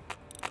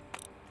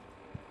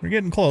 We're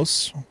getting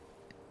close.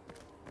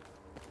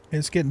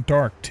 It's getting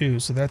dark too,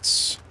 so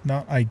that's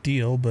not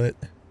ideal, but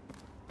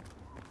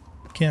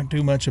can't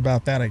do much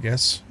about that, I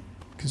guess,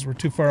 because we're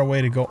too far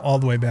away to go all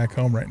the way back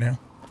home right now.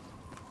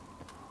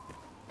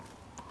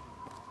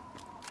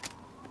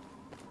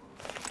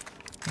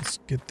 Let's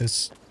get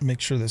this,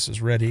 make sure this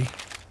is ready.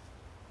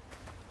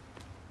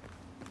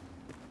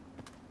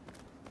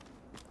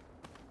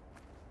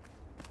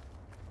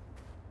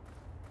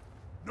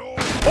 No.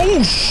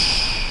 Oh,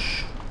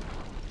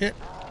 shit.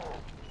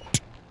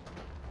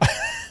 I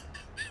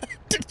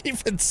didn't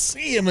even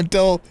see him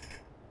until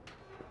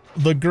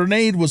the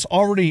grenade was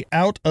already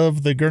out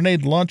of the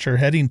grenade launcher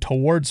heading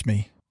towards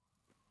me.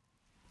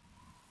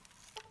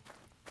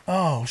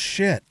 Oh,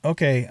 shit.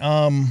 Okay,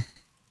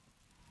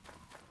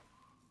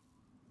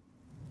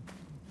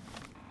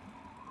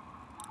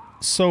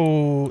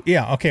 so,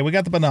 yeah, okay, we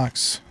got the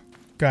binocs.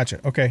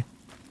 Gotcha, okay.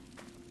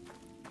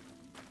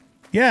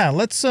 Yeah,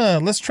 let's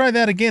try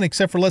that again,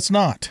 except for let's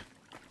not.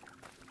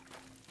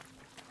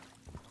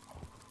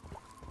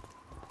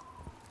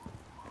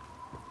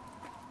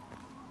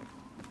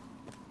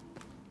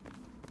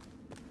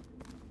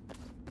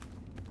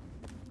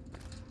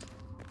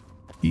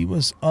 He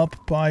was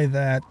up by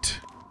that,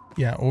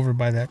 yeah, over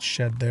by that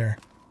shed there.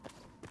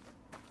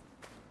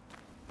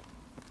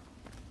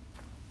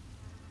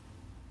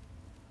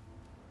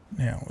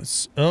 Now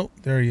it's, oh,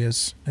 there he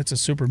is. It's a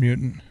super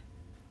mutant.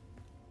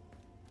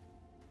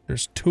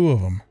 There's 2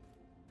 of them.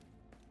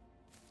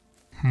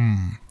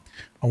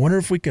 I wonder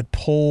if we could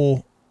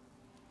pull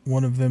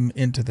one of them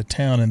into the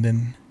town and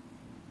then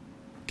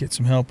get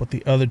some help with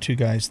the other 2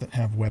 guys that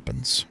have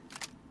weapons.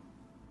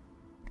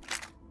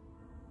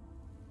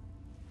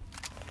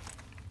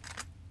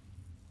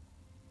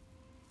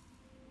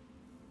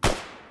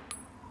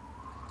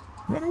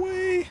 Run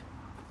away!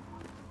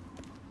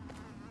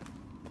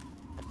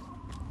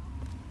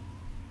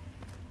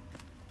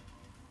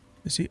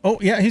 Is he? Oh,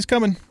 yeah, he's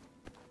coming.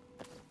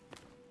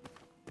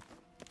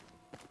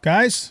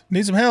 Guys,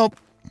 need some help.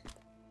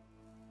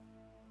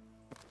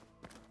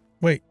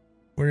 Wait,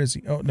 where is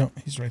he? Oh, no,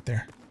 he's right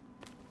there.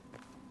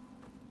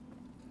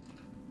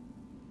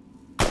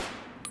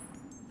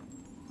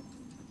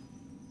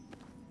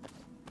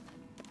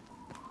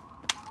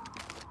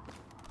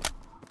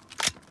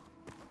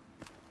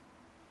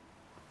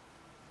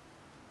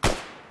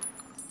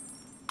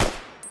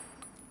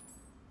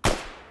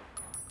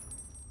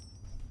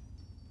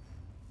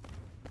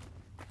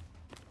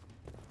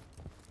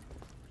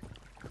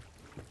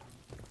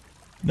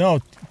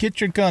 No,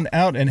 get your gun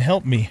out and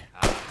help me.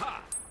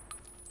 Aha.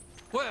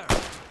 Where?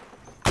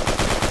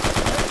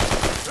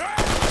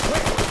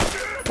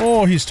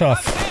 Oh, he's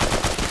tough.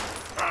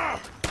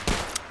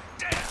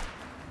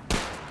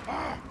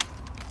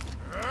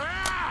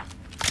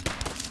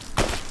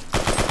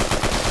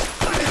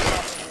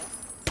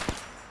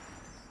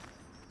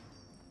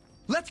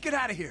 Let's get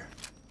out of here.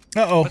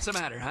 Uh-oh. What's the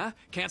matter, huh?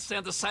 Can't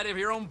stand the sight of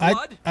your own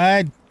blood?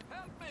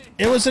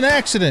 It was an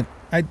accident.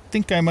 I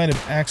think I might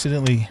have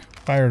accidentally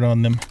fired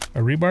on them. A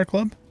rebar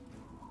club?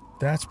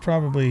 That's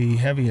probably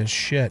heavy as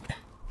shit.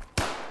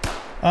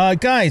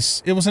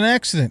 Guys, it was an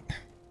accident.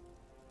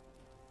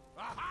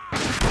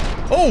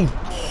 Oh!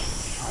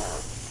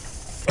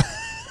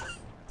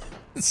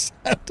 It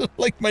sounded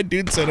like my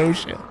dude said, oh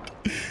shit.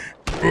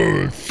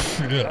 Oh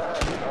shit.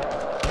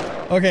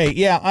 Okay,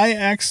 yeah, I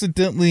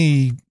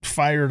accidentally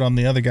fired on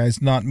the other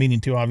guys, not meaning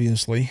to,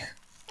 obviously.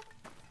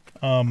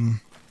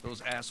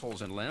 Those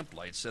assholes in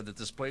Lamplight said that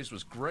this place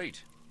was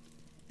great.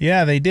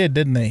 Yeah, they did,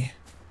 didn't they?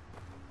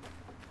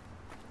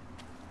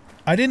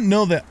 I didn't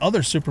know that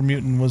other super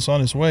mutant was on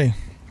his way.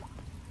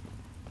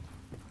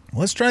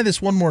 Let's try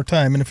this one more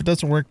time, and if it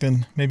doesn't work,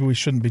 then maybe we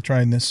shouldn't be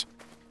trying this.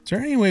 Is there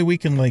any way we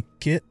can, like,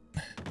 get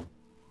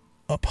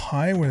up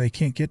high where they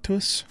can't get to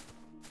us?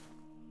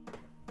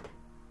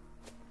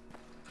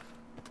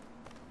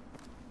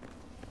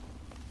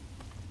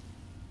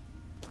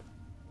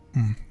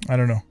 I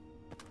don't know.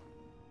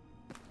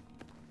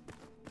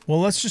 Well,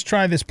 let's just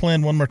try this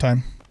plan one more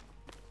time.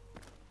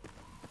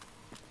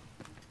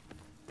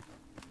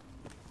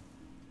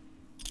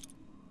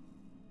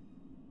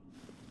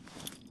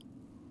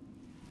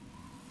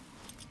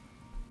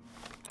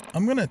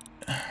 I'm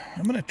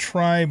gonna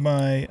try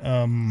my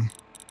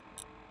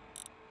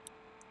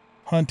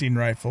hunting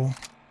rifle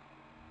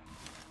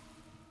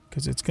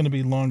because it's gonna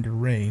be longer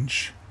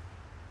range.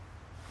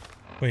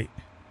 Wait,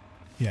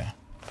 yeah.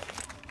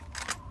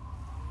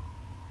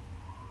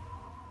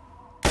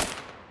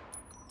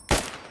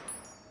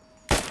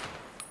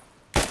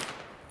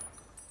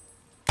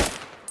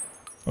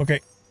 Okay,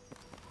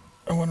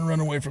 I want to run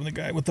away from the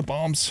guy with the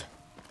bombs.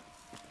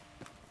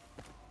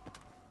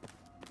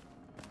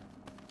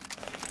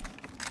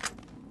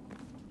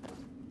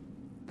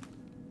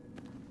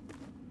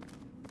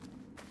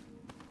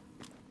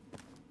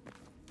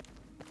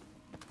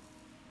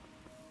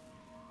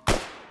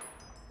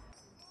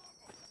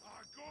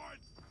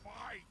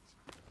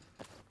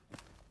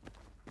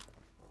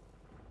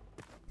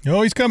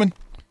 Oh, he's coming.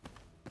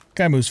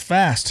 Guy moves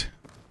fast.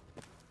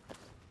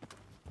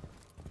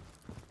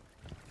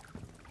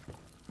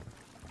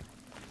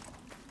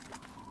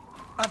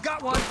 I've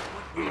got one.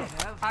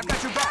 I've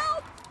got your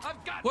back.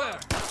 I've got where?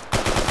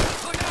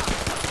 Look out!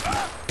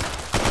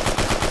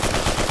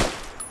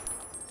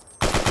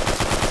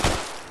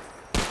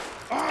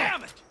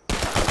 Damn it!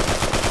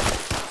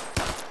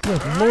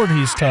 Good Lord,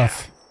 he's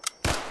tough.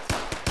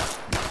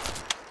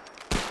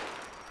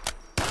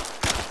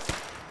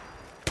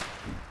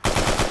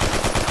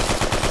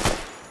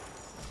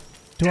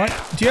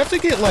 Do you have to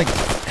get like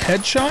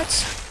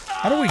headshots?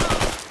 How do we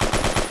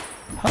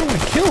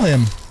kill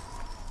him?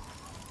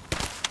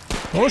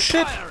 Oh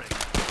shit.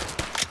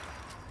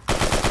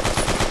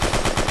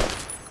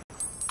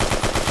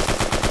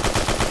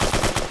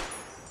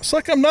 It's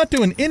like I'm not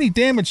doing any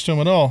damage to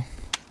him at all.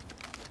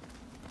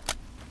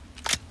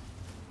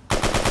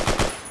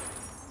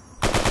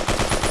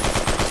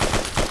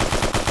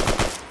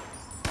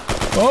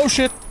 Oh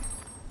shit.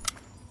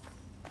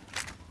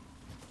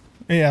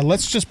 Yeah,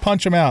 let's just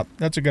punch him out.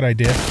 That's a good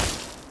idea.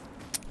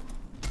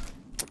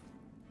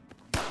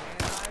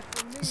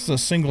 This is a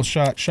single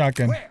shot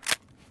shotgun.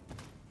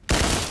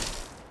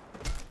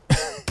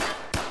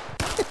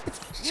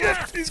 Shit,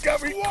 he's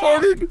got me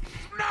cornered.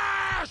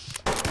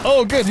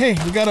 Oh, good. Hey,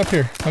 we got up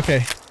here.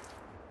 Okay.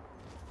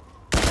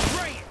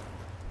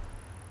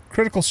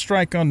 Critical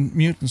strike on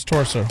mutant's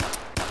torso.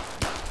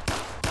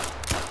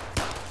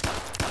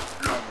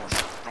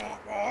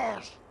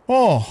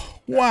 Oh,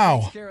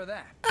 wow.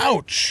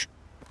 Ouch.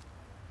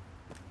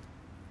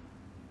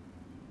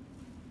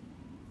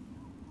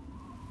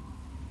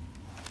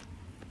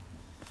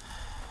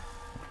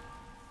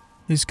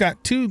 He's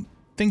got 2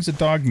 things of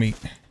dog meat.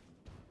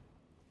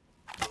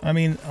 I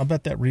mean, I'll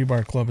bet that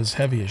rebar club is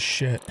heavy as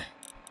shit.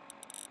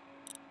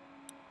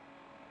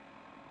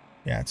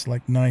 Yeah, it's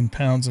like 9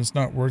 pounds and it's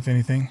not worth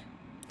anything.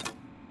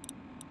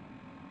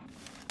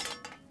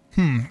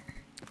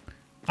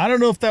 I don't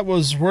know if that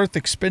was worth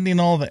expending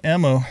all the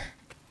ammo.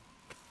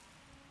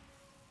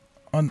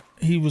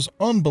 He was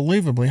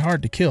unbelievably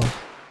hard to kill.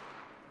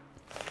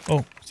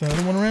 Oh, is that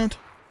other one around?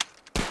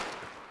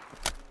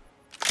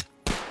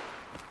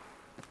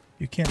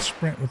 You can't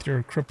sprint with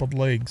your crippled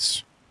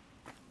legs.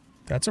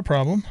 That's a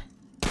problem.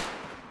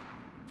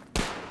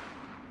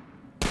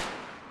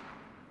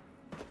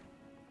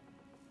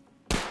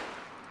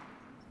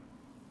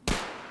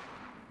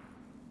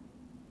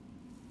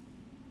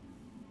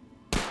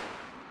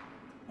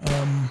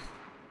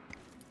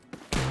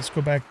 Let's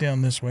go back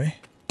down this way.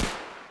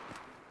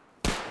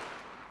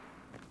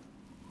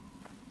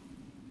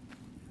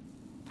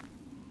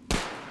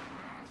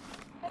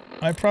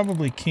 I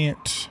probably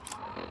can't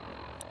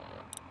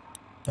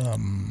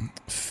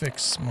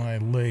fix my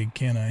leg,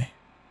 can I?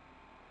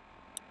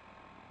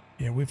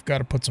 Yeah, we've got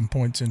to put some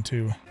points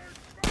into.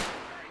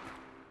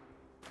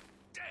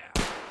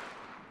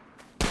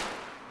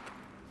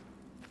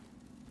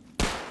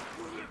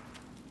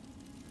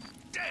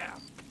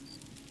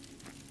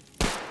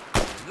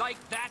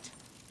 Like that?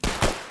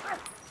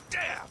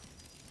 Damn!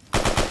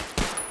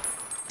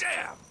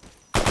 Damn!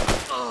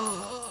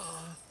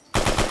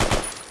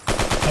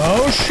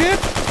 Oh shit!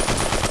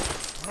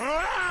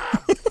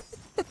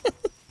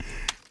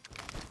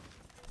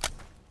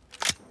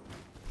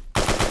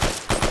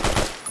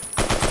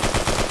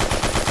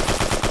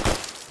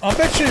 I'll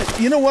bet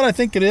you know what I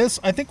think it is?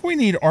 I think we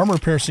need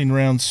armor-piercing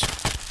rounds.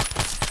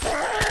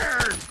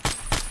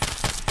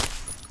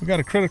 We got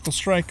a critical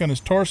strike on his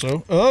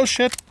torso. Oh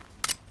shit!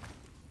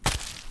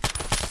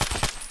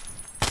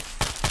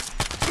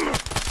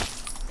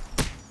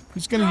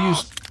 He's gonna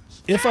use...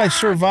 If I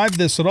survive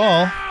this at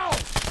all,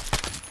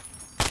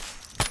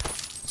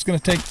 it's gonna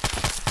take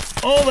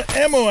all the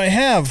ammo I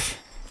have.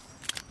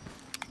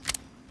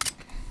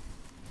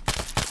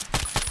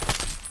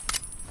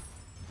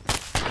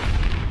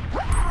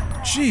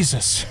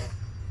 Jesus.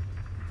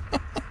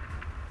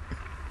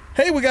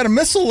 Hey, we got a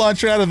missile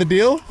launcher out of the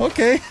deal.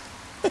 Okay.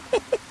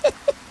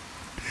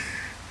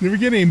 Did we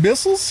get any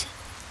missiles?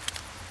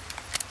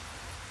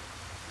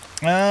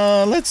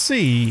 Let's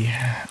see.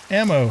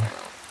 Ammo.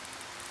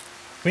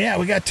 Yeah,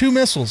 we got 2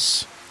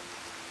 missiles.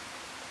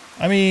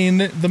 I mean,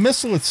 the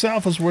missile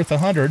itself is worth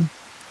 100,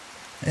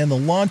 and the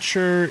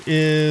launcher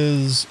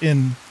is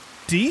in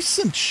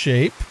decent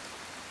shape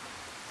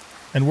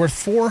and worth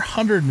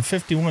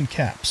 451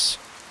 caps.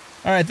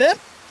 All right, that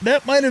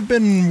might have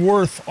been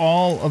worth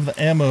all of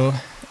the ammo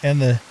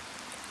and the...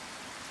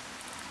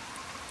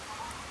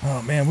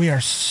 Oh man, we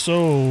are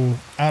so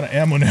out of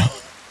ammo now.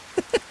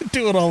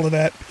 Doing all of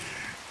that.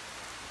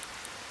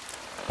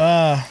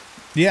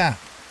 Yeah,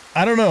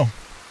 I don't know.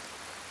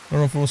 I don't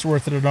know if it was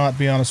worth it or not, to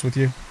be honest with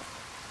you.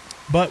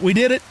 But we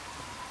did it.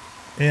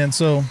 And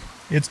so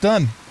it's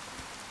done.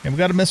 And we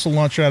got a missile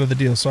launcher out of the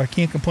deal, so I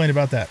can't complain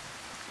about that.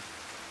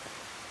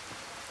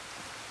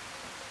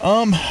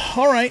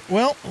 Alright,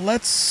 well,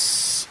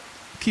 let's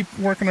keep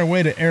working our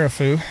way to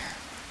Arafu.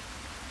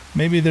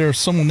 Maybe there's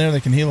someone there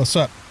that can heal us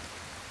up.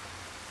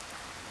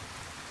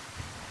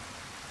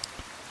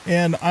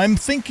 And I'm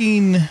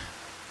thinking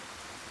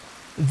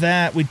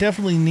that we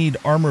definitely need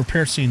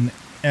armor-piercing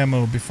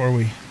ammo before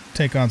we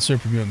take on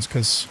super mutants,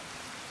 because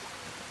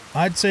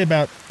I'd say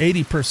about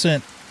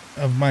 80%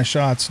 of my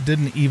shots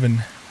didn't even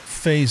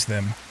phase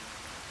them.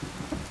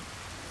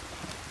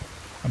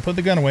 I put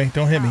the gun away.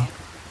 Don't hit me.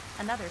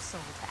 Another soul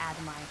to add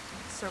to my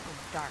circle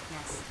of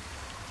darkness.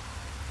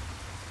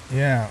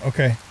 Yeah,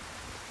 okay.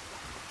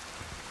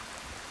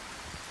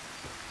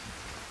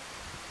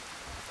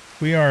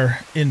 We are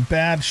in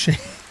bad shape.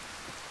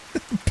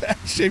 Bad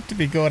shape to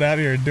be going out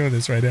here and doing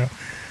this right now.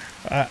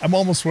 I'm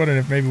almost wondering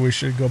if maybe we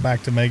should go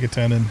back to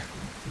Megaton and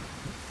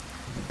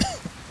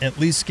at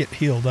least get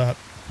healed up.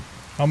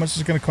 How much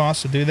is it going to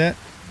cost to do that?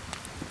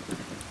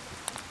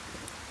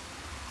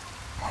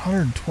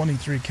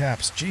 123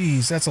 caps.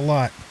 Jeez, that's a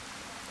lot.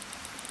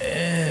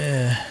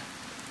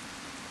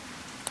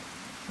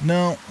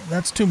 No,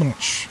 that's too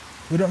much.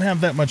 We don't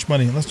have that much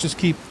money. Let's just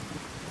keep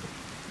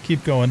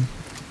going.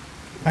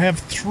 I have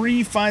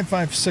 3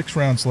 5.56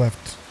 rounds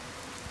left.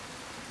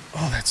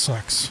 Oh, that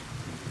sucks.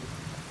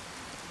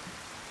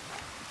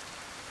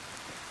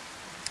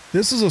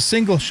 This is a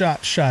single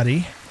shot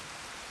shotty.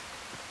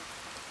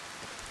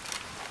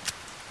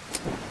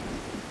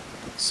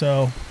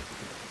 So,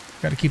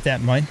 got to keep that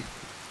in mind.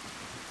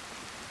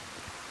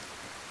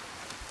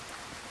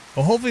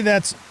 Well, hopefully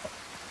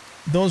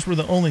those were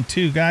the only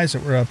 2 guys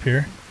that were up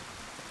here.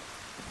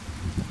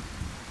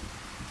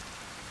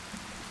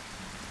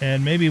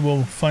 And maybe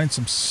we'll find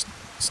some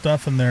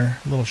stuff in their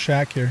little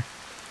shack here.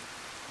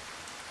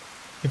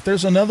 If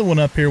there's another one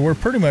up here, we're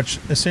pretty much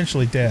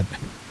essentially dead.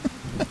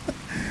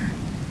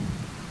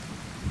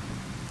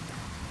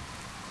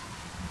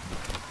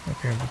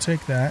 Okay, we'll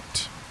take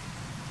that.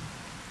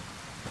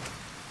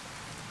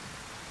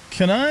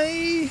 Can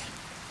I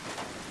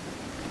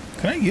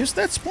use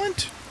that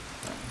splint?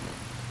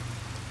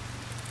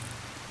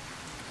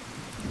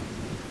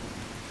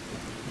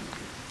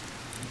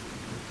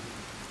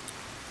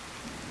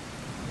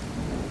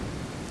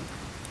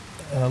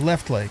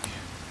 left leg.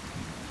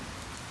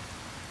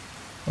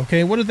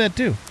 Okay, what did that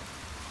do?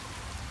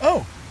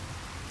 Oh!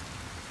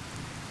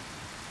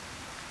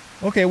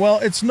 Okay, well,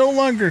 it's no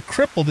longer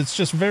crippled, it's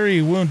just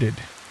very wounded.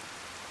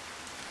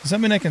 Does that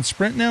mean I can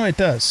sprint now? It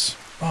does.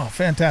 Oh,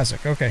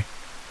 fantastic. Okay.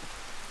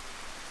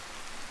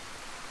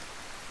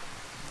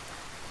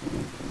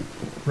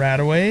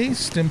 Radaway,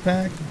 stim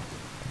pack,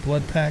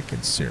 blood pack,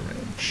 and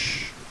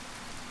syringe.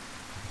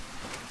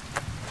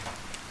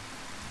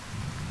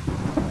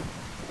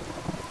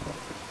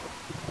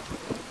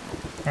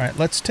 Alright,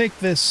 let's take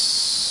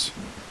this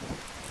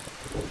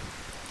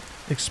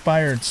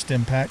expired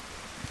stim pack.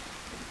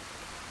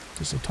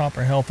 Just to top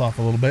our health off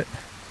a little bit.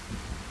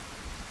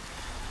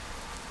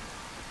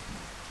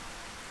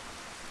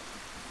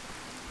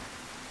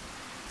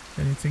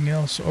 Anything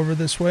else over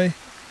this way?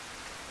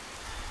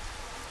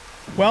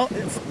 Well,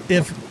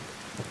 if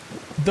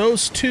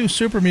those two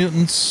super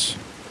mutants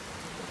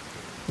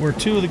were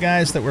two of the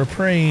guys that were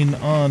preying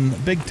on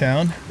Big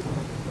Town,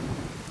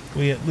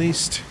 we at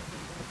least...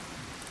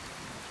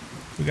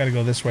 We gotta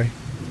go this way.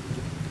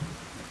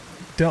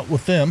 Dealt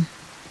with them.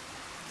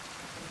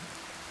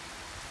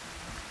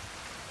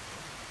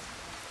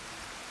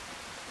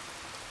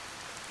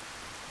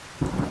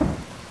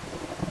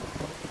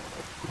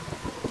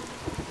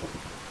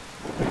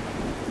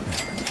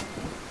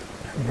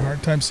 Having a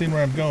hard time seeing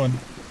where I'm going.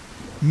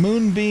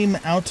 Moonbeam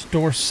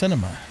Outdoor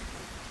Cinema.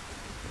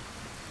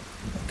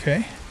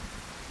 Okay.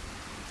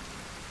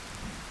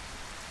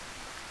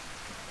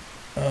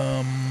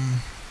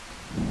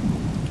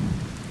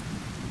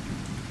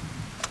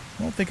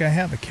 I don't think I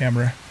have a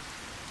camera.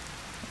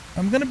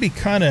 I'm going to be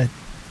kind of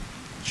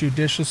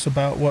judicious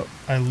about what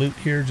I loot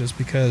here just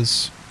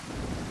because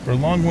we're a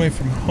long way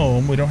from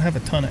home. We don't have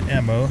a ton of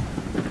ammo.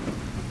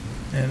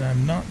 And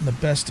I'm not in the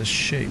best of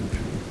shape.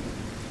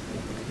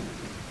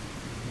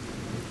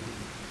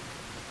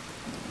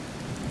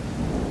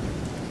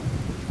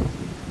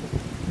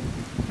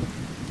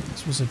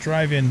 This was a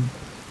drive-in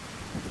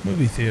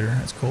movie theater.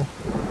 That's cool.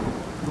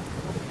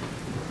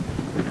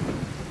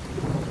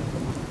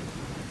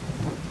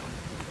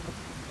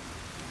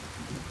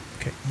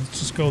 Okay, let's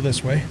just go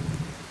this way.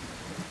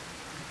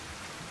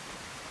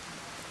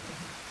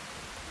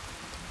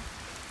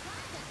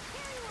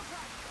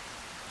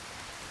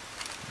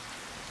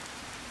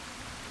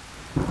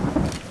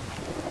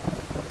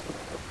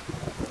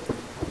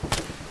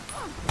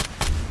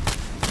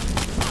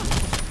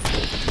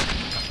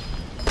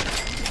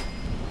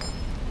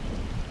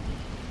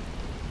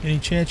 Any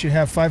chance you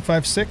have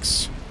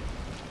 5.56?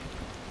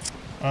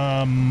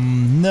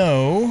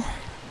 No.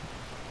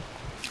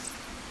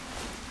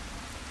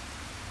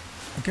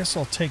 I guess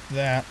I'll take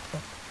that.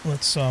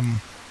 Let's, yeah,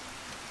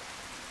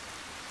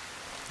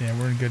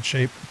 we're in good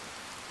shape.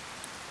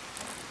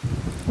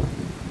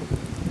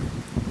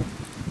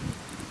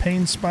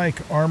 Pain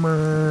Spike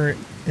armor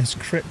is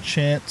crit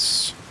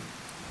chance.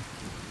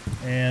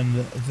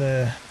 And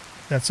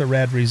that's a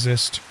rad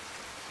resist.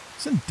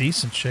 It's in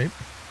decent shape.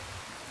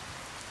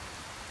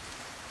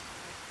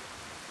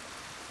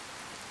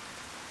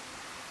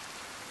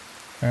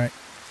 Alright,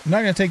 I'm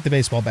not going to take the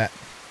baseball bat.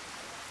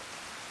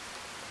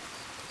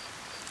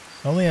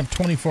 I only have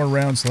 24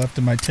 rounds left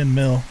in my 10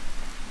 mil.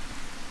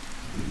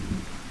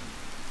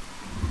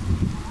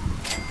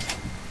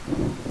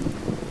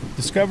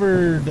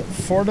 Discovered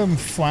Fordham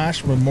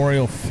Flash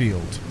Memorial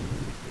Field.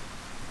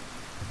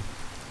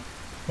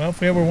 Well,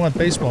 if we ever want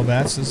baseball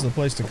bats, this is the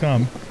place to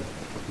come.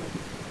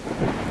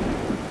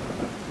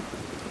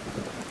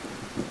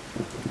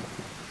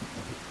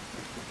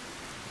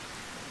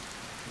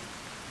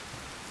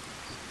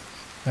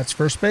 That's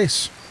first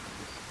base.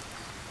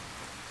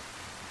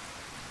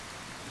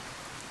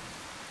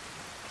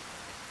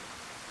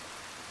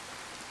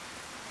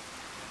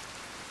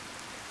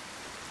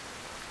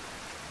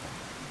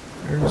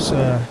 There's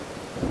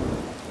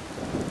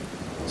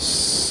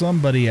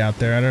somebody out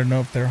there. I don't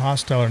know if they're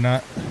hostile or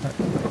not.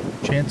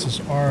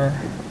 Chances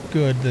are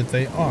good that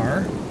they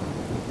are.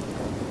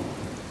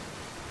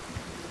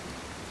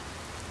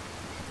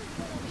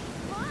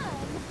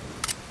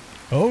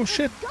 Oh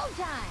shit.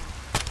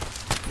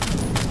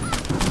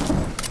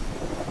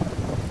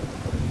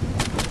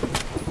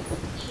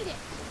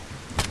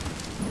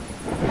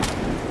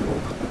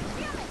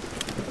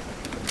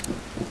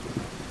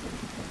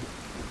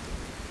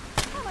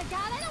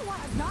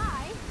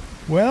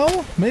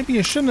 Well, maybe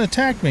you shouldn't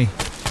attack me.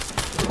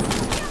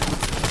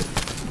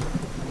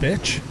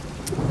 Bitch.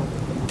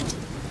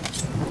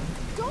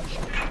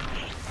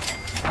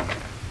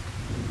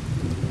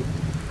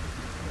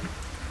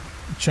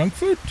 Junk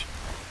food?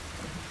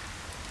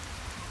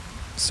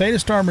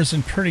 Sadist armor's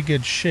in pretty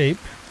good shape.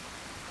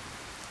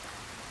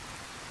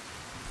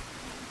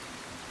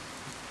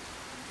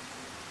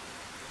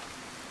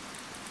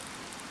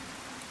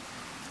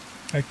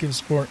 That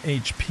gives more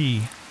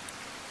HP.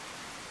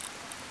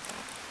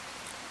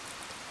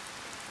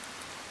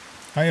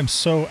 I am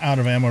so out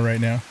of ammo right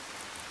now.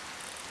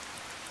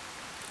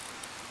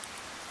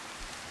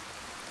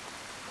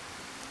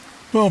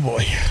 Oh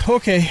boy.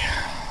 Okay.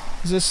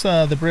 Is this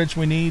the bridge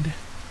we need?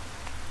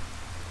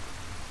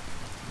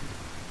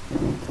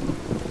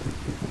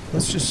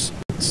 let's just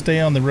stay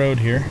on the road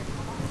here.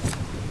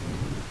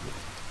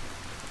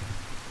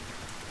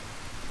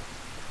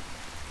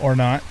 Or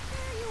not.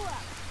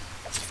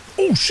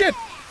 Oh, shit!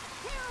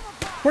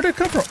 Where'd it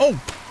come from? Oh,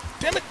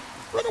 damn it!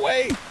 Run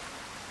away!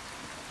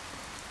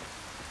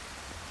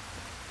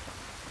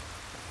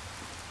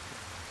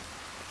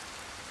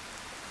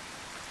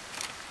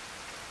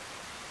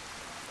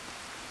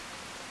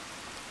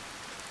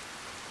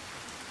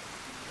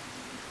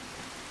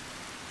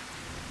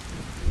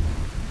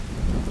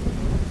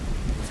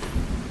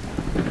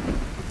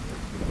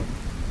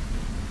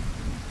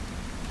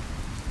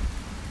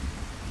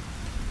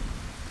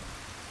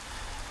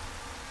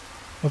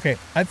 Okay,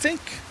 I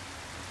think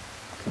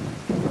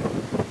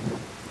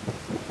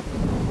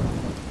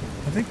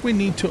we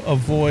need to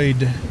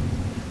avoid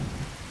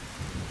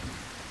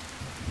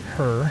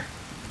her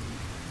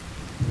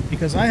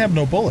because I have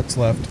no bullets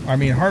left. I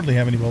mean, hardly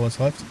have any bullets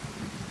left.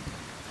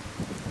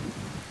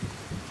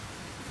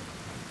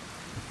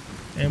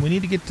 And we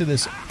need to get to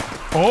this.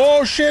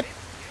 Oh, shit!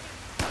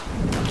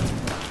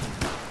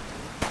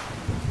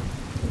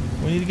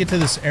 We need to get to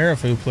this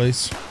Arafu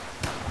place.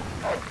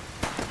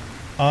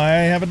 I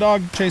have a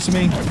dog chasing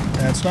me.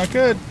 That's not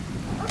good.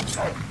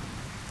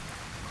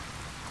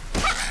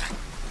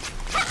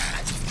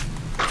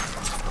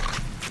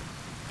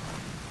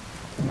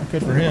 Not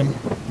good for him.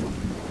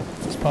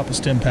 Let's pop a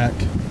stim pack.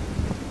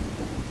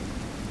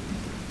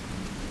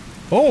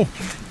 Oh!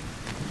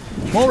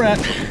 Mole rat.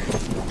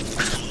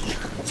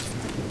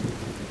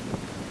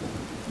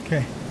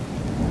 Okay.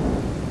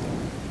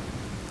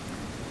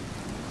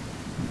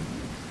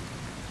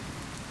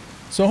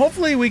 So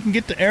hopefully we can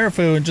get to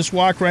Arafu and just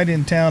walk right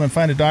in town and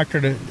find a doctor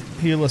to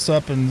heal us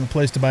up and a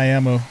place to buy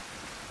ammo.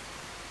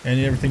 And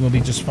everything will be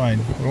just fine.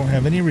 We won't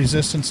have any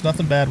resistance.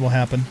 Nothing bad will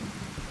happen.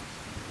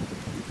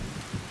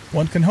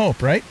 One can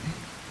hope, right?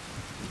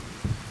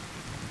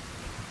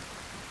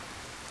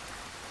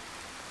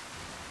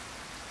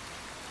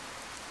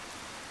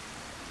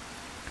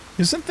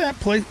 Isn't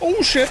that place...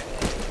 Oh, shit!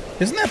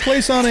 Isn't that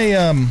place on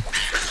a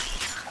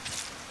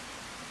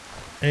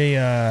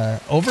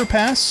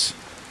overpass?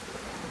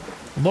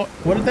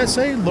 What did that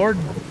say? Lord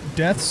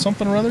Death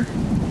something or other?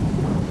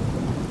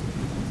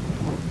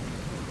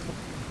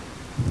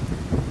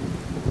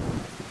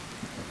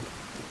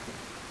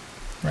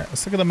 Right,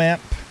 let's look at the map.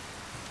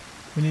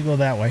 We need to go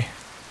that way.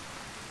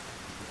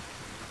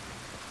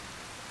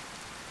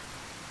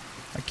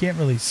 I can't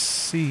really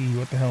see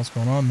what the hell's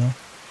going on though.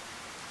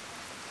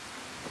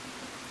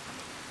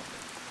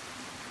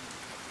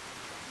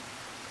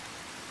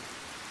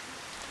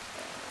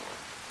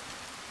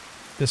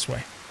 This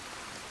way.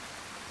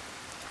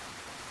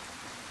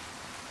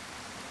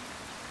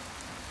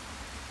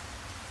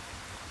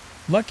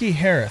 Lucky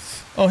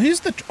Harith. Oh,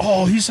 he's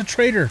a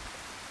traitor.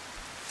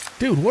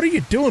 Dude, what are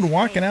you doing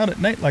walking out at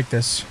night like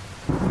this?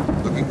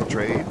 Looking to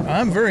trade?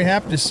 I'm very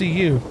happy to see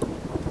you.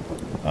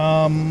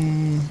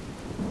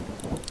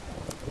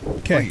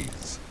 Okay.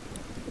 Please,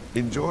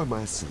 enjoy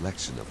my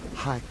selection of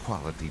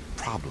high-quality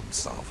problem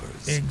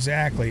solvers.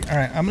 Exactly. All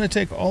right, I'm going to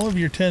take all of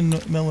your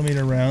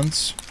 10mm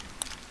rounds.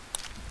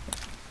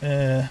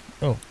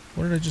 Oh,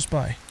 what did I just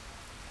buy?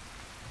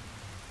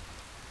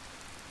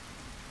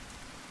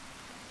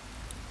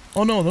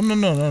 Oh,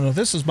 no.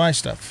 This is my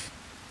stuff.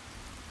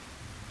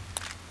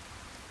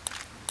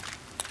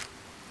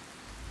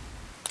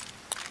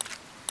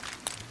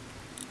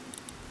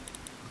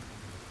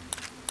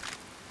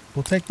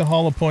 We'll take the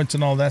hollow points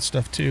and all that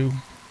stuff, too.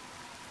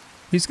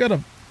 He's got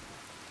a...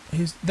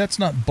 That's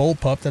not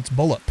bullpup, that's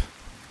bullpup.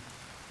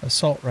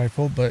 Assault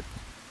rifle, but...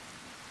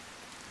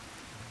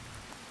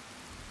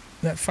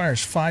 That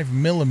fires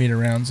 5mm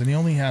rounds, and he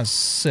only has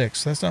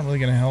 6. That's not really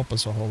going to help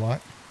us a whole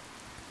lot.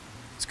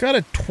 It's got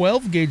a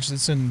 12 gauge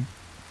that's in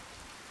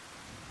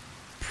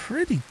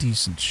pretty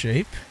decent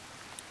shape.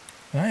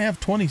 And I have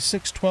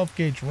 26 12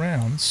 gauge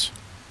rounds.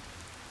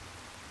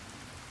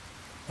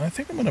 I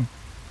think I'm going to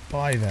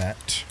buy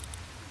that.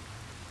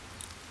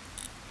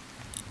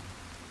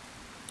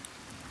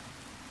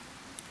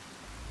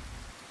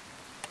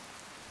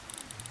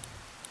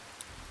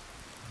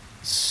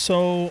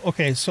 So,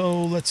 okay,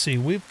 so let's see.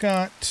 We've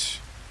got...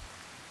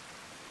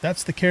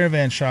 That's the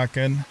caravan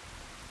shotgun.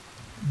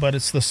 But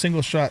it's the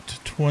single shot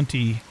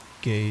 20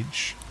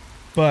 gauge.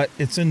 But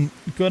it's in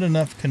good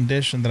enough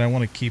condition that I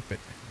want to keep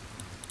it.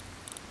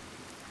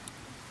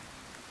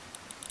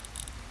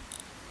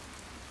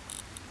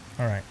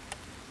 Alright.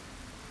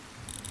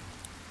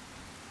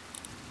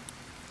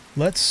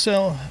 Let's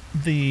sell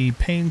the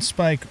Pain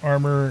Spike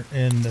armor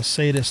and the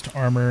Sadist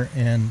armor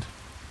and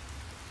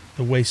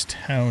the Waste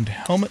Hound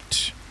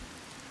helmet.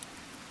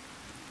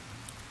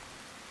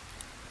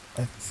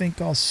 I think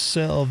I'll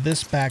sell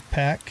this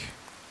backpack.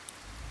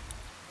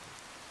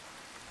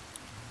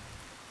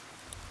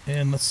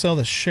 And let's sell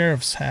the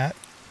Sheriff's hat,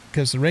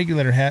 because the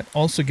Regulator hat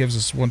also gives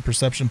us 1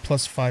 perception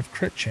plus 5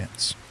 crit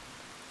chance.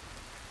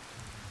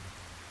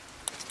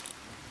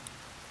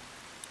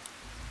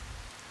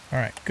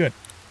 Alright, good.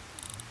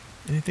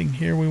 Anything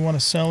here we want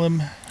to sell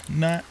him?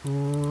 Not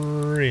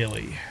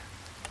really.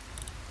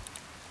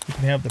 You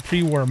can have the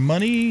pre-war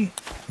money,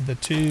 the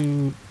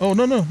two... Oh,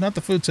 no, not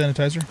the food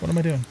sanitizer. What am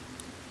I doing?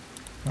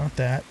 Not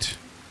that.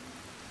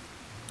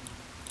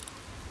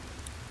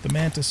 The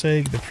mantis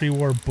egg, the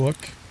pre-war book.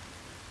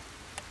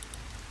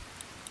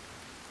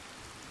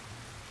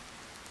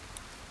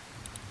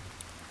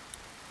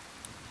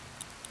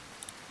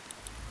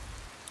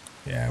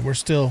 Yeah, we're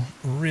still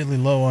really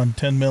low on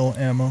 10 mil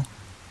ammo.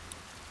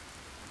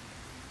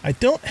 I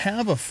don't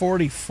have a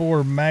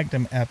 44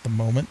 Magnum at the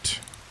moment.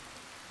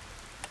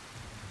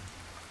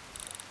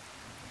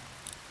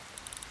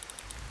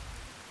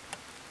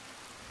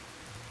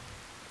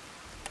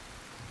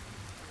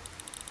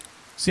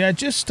 See, I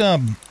just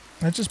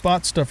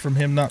bought stuff from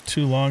him not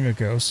too long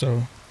ago,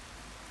 so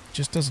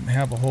just doesn't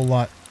have a whole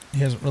lot. He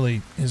hasn't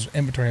really, his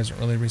inventory hasn't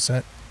really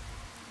reset.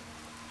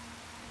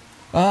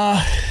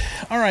 All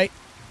right.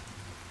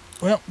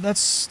 Well,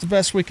 that's the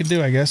best we can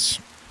do, I guess.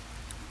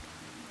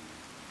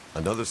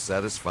 Another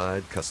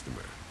satisfied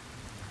customer.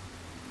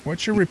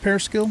 What's your repair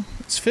skill?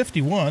 It's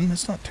 51.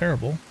 That's not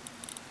terrible.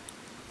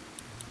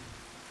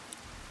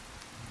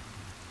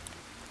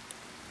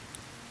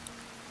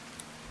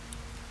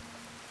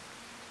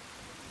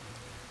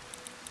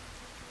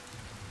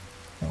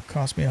 That'll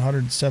cost me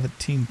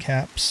 117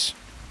 caps.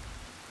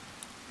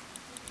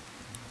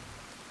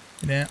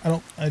 Nah,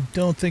 I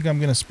don't think I'm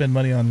gonna spend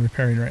money on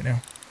repairing right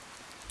now.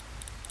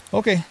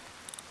 Okay.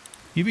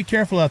 You be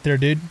careful out there,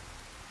 dude.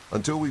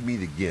 Until we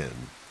meet again,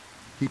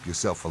 keep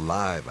yourself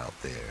alive out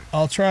there.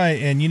 I'll try,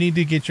 and you need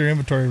to get your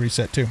inventory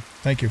reset too.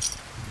 Thank you.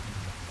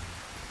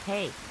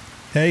 Hey,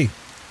 Hey.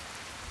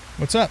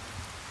 What's up?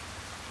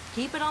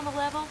 keep it on the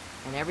level,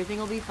 and everything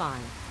will be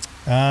fine.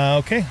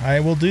 Okay, I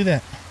will do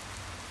that.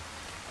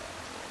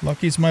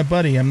 Lucky's my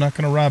buddy. I'm not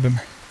going to rob him.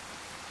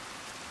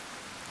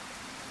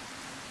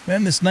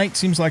 Man, this night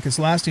seems like it's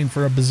lasting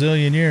for a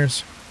bazillion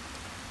years.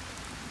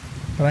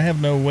 But I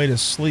have no way to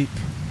sleep.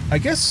 I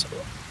guess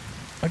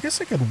I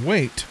could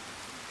wait,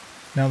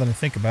 now that I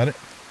think about it.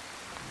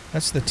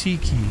 That's the T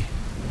key.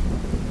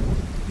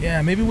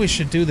 Yeah, maybe we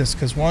should do this,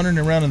 because wandering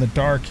around in the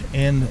dark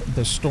and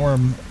the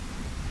stormy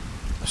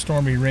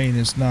rain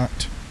is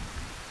not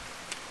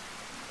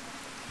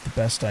the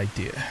best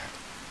idea.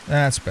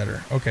 That's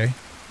better. Okay.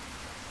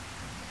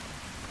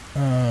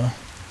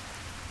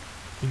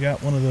 We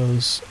got one of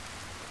those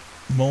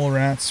mole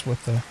rats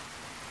with the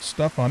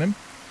stuff on him.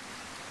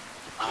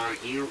 Are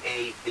you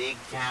a big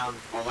town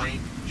boy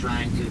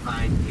trying to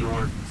find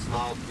your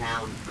small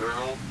town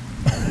girl?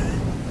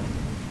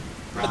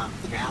 From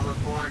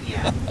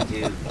California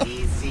to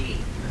DC,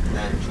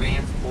 the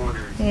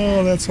transporters...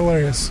 Oh, that's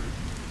hilarious.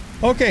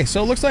 Okay,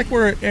 so it looks like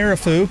we're at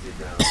Arafu.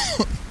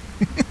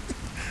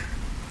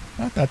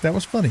 I thought that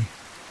was funny.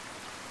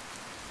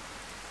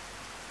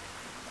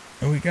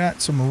 And we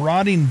got some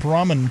rotting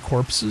Brahmin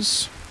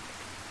corpses.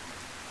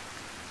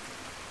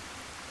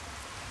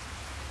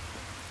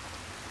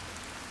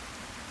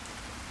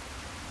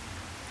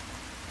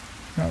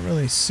 Not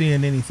really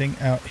seeing anything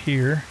out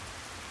here.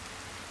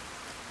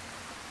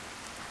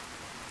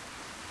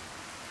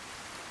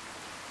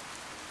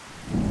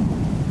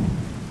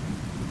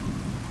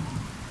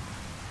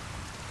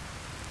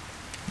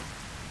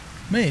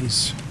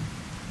 Maze.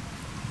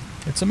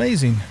 It's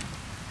amazing.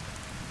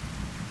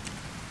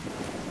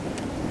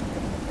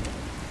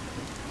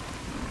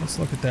 Let's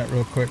look at that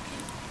real quick.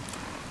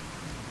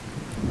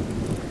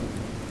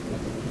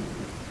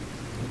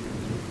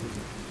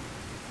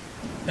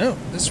 Oh,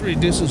 this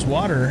reduces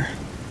water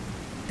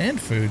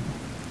and food,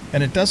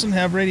 and it doesn't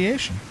have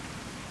radiation.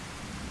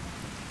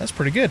 That's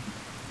pretty good.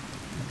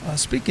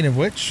 Speaking of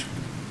which,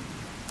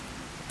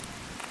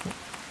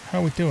 how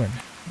are we doing?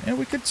 Yeah,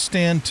 we could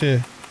stand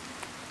to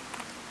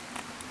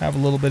have a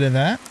little bit of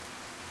that.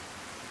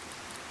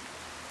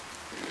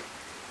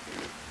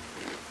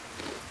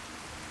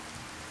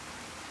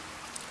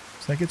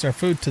 So that gets our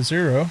food to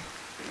 0.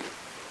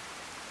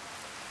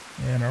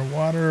 And our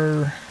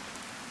water...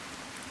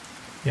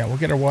 Yeah, we'll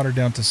get our water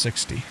down to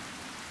 60.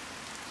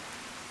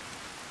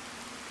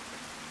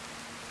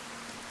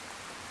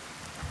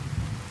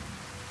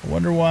 I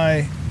wonder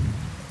why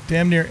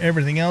damn near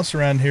everything else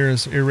around here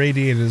is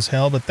irradiated as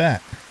hell, but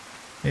that.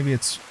 Maybe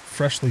it's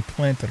freshly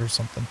planted or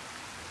something.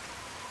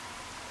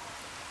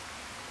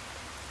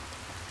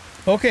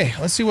 Okay,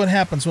 let's see what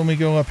happens when we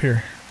go up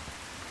here.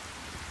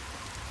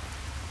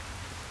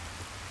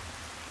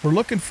 We're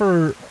looking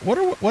for...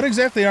 What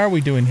exactly are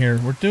we doing here?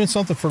 We're doing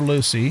something for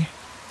Lucy.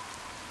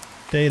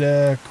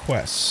 Data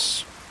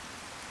quests.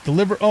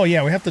 Deliver... Oh,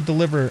 yeah, we have to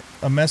deliver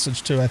a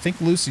message to, I think,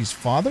 Lucy's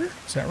father?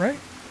 Is that right?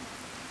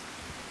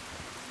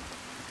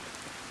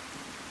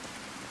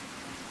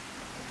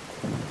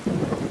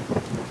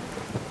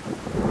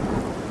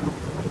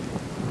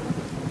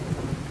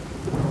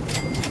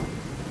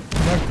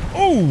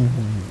 Oh!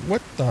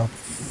 What the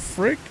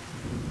frick?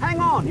 Hang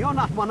on, you're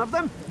not one of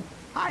them.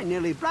 I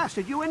nearly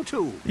blasted you in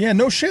two. Yeah,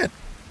 no shit.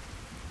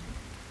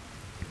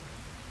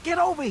 Get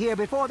over here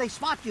before they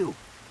spot you.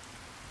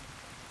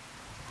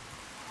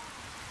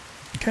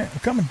 Okay, I'm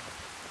coming.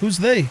 Who's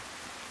they?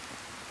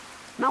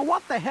 Now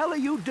what the hell are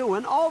you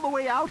doing all the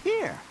way out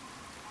here?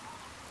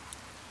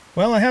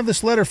 Well, I have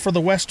this letter for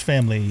the West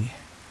family.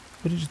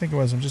 What did you think it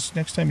was? I'm just,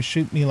 next time you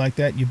shoot me like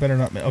that, you better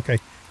not... Okay.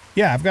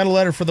 Yeah, I've got a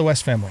letter for the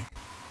West family.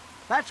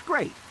 That's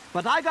great,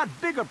 but I got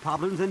bigger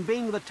problems than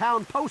being the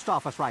town post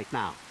office right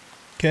now.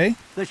 Okay.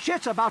 The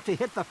shit's about to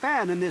hit the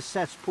fan in this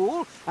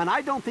cesspool, and I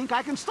don't think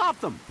I can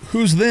stop them.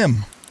 Who's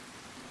them?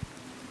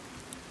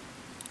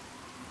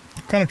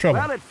 What kind of trouble?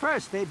 Well, at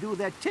first they do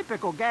their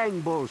typical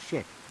gang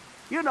bullshit.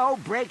 You know,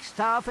 break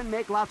stuff and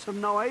make lots of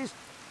noise.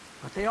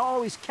 But they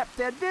always kept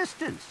their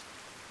distance.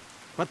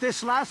 But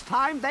this last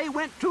time, they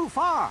went too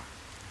far.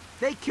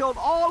 They killed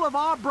all of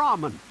our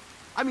Brahmin.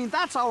 I mean,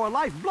 that's our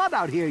lifeblood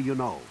out here, you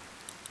know.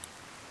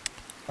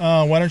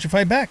 Why don't you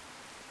fight back?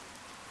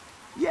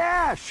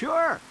 Yeah,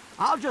 sure.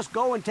 I'll just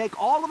go and take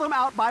all of them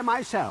out by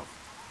myself.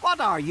 What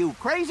are you,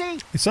 crazy?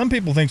 Some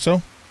people think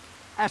so.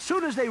 As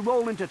soon as they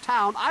roll into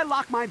town, I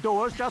lock my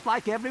doors just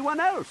like everyone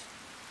else.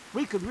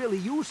 We could really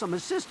use some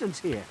assistance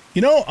here.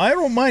 You know, I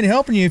don't mind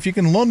helping you if you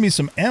can loan me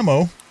some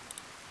ammo.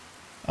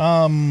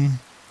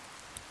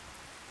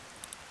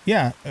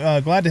 Yeah,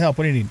 glad to help.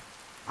 What do you need?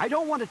 I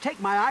don't want to take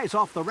my eyes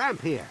off the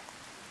ramp here.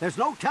 There's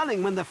no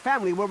telling when the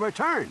family will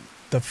return.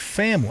 The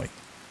family?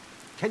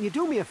 Can you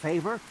do me a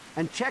favor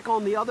and check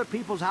on the other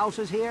people's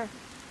houses here?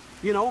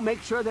 You know,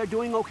 make sure they're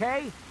doing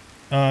okay?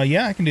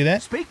 Yeah, I can do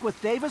that. Speak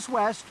with Davis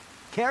West,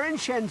 Karen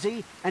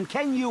Shenzi, and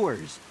Ken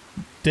Ewers.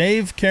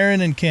 Dave,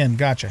 Karen, and Ken.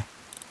 Gotcha.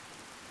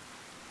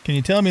 Can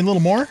you tell me a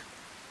little more?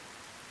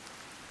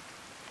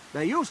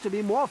 There used to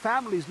be more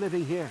families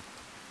living here.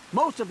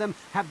 Most of them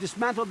have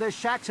dismantled their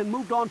shacks and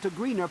moved on to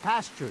greener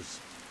pastures.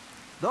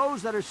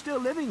 Those that are still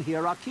living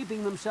here are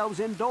keeping themselves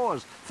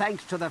indoors,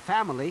 thanks to the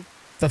family.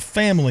 The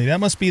family. That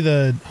must be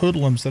the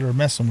hoodlums that are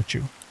messing with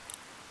you.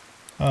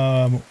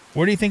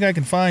 Where do you think I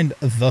can find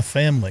the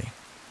family?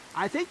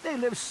 I think they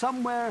live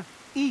somewhere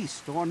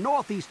east or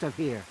northeast of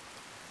here.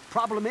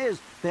 Problem is,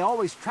 they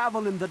always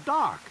travel in the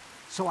dark,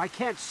 so I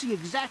can't see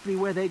exactly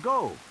where they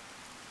go.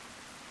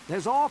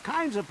 There's all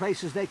kinds of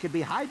places they could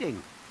be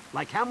hiding,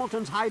 like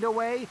Hamilton's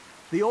Hideaway,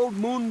 the old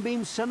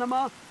Moonbeam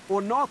Cinema,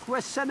 or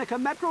Northwest Seneca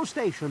Metro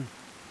Station.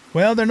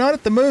 Well, they're not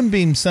at the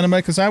Moonbeam Cinema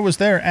because I was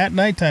there at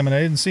nighttime and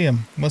I didn't see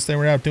them, unless they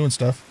were out doing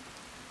stuff.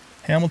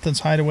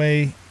 Hamilton's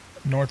Hideaway,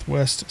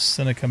 Northwest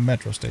Seneca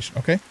Metro Station.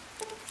 Okay.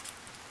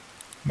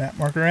 Map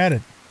marker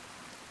added.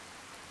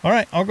 All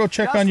right, I'll go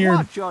check Just on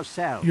watch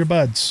yourself. your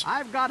buds.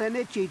 I've got an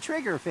itchy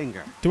trigger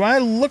finger. Do I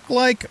look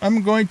like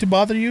I'm going to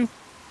bother you?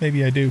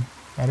 Maybe I do.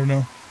 I don't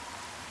know.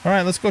 All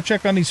right, let's go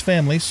check on these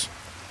families.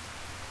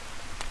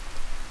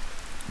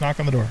 Knock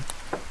on the door.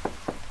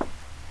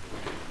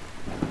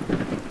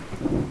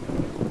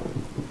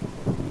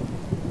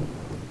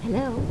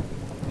 Hello?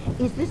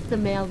 Is this the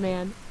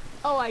mailman?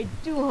 Oh, I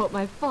do hope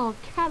my fall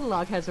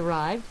catalog has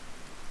arrived.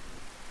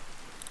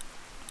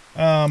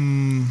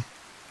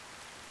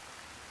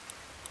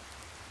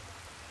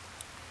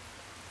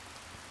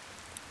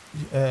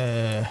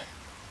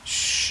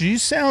 She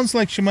sounds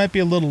like she might be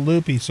a little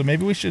loopy, so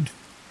maybe we should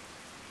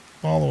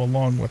follow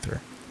along with her.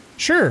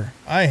 Sure,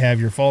 I have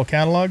your fall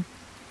catalog.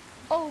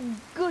 Oh,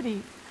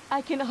 goody.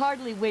 I can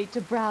hardly wait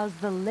to browse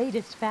the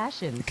latest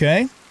fashions.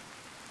 Okay.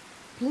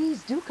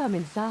 Please do come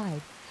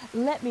inside.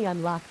 Let me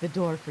unlock the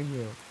door for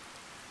you.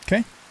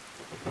 Okay.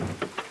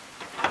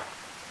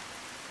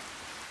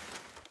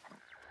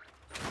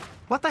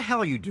 What the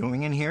hell are you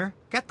doing in here?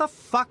 Get the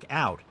fuck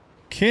out.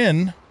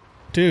 Ken,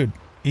 dude,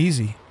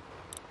 easy.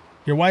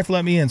 Your wife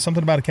let me in.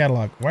 Something about a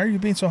catalog. Why are you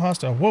being so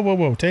hostile? Whoa, whoa,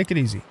 whoa. Take it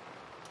easy.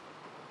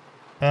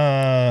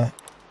 Yeah.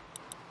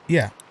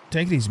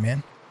 Take it easy,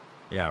 man.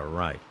 Yeah,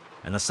 right.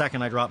 And the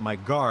second I drop my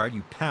guard,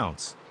 you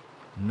pounce.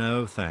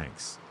 No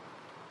thanks.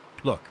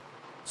 Look,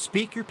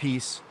 speak your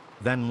piece,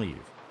 then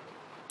leave.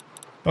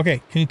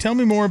 Okay, can you tell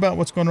me more about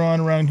what's going on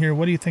around here?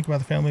 What do you think about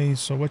the family?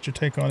 So what's your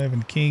take on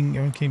Evan King?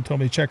 Evan King told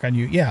me to check on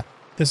you. Yeah,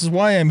 this is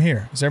why I'm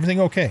here. Is everything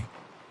okay?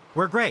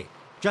 We're great.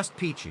 Just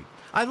peachy.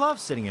 I love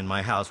sitting in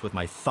my house with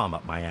my thumb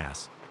up my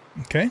ass.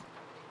 Okay.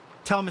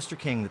 Tell Mr.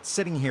 King that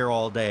sitting here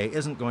all day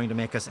isn't going to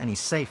make us any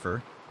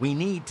safer. We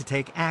need to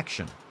take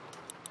action.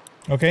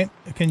 Okay,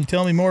 can you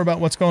tell me more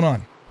about what's going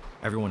on?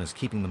 Everyone is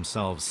keeping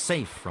themselves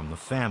safe from the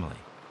family.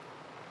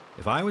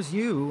 If I was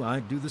you,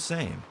 I'd do the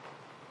same.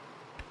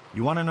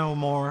 You want to know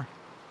more?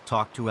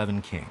 Talk to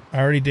Evan King. I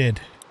already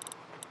did.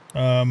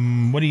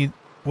 What do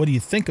you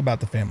think about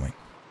the family?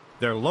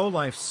 They're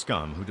low-life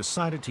scum who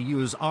decided to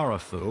use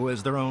Arafu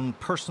as their own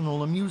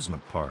personal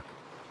amusement park.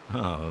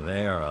 Oh,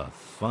 they are a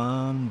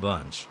fun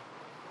bunch.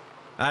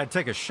 I'd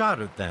take a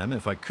shot at them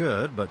if I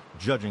could, but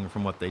judging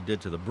from what they did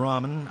to the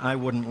Brahmin, I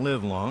wouldn't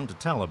live long to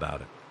tell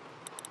about it.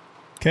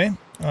 Okay,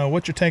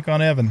 what's your take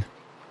on Evan?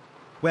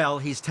 Well,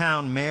 he's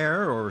town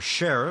mayor or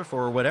sheriff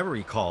or whatever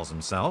he calls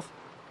himself.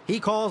 He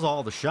calls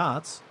all the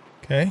shots.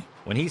 Okay.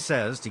 When he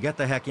says to get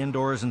the heck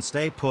indoors and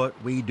stay put,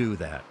 we do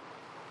that.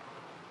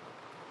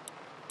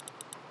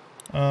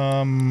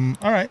 All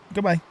right,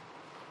 goodbye.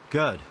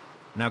 Good.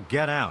 Now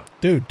get out.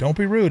 Dude, don't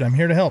be rude. I'm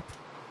here to help.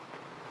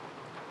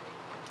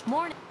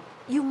 Morning.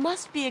 You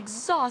must be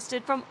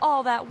exhausted from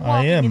all that I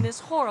walking am. in this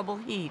horrible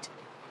heat.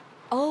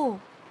 Oh,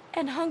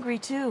 and hungry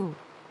too.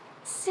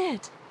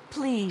 Sit,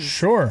 please.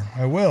 Sure,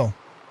 I will.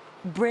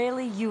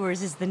 Braley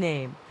Ewers is the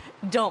name.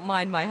 Don't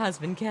mind my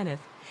husband,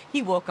 Kenneth.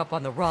 He woke up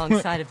on the wrong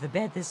side of the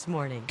bed this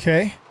morning.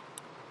 Okay.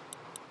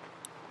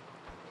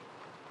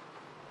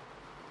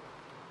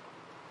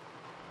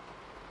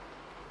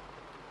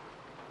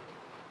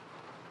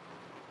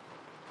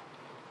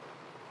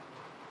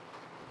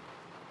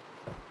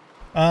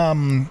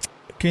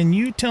 Can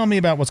you tell me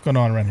about what's going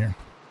on around here?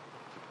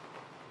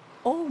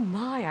 Oh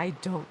my, I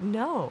don't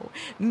know.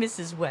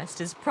 Mrs.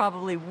 West is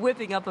probably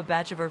whipping up a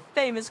batch of her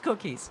famous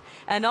cookies,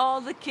 and all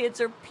the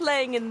kids are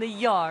playing in the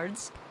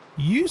yards.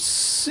 You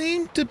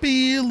seem to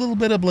be a little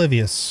bit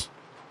oblivious.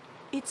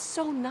 It's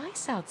so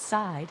nice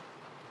outside.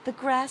 The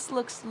grass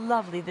looks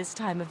lovely this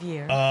time of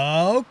year.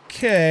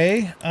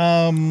 Okay.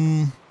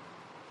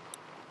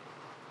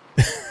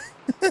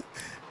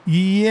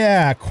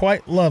 Yeah,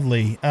 quite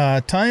lovely.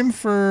 Time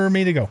for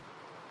me to go.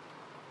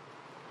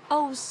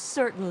 Oh,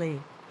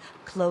 certainly.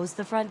 Close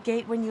the front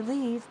gate when you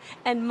leave,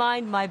 and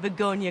mind my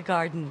begonia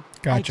garden.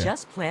 Gotcha. I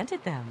just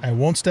planted them. I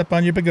won't step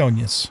on your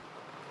begonias.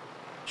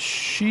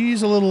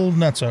 She's a little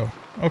nutso.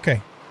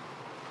 Okay.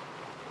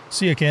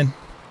 See you, Ken.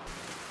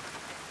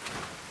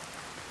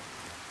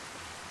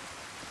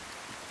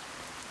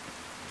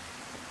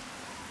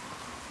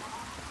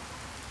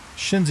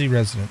 Shinzi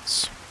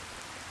residence.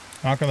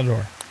 Knock on the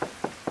door.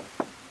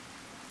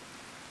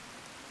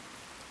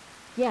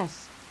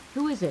 Yes.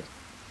 Who is it?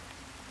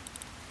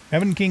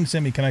 Evan King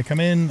sent me. Can I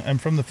come in? I'm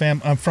from the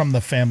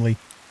family.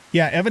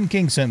 Yeah, Evan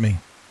King sent me.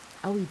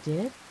 Oh, he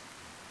did?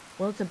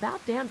 Well, it's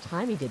about damn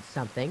time he did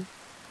something.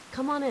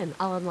 Come on in.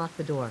 I'll unlock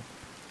the door.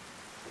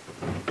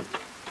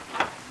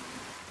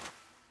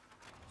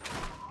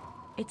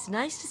 It's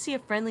nice to see a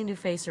friendly new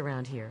face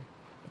around here.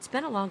 It's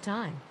been a long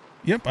time.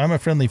 Yep, I'm a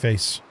friendly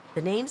face.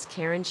 The name's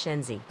Karen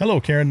Shenzi. Hello,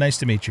 Karen. Nice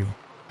to meet you.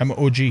 I'm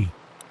OG.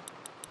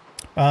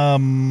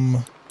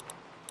 Evan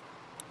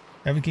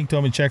King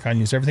told me to check on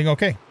you. Is everything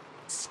okay?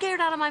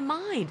 Scared out of my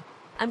mind.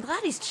 I'm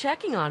glad he's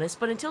checking on us,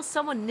 but until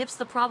someone nips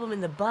the problem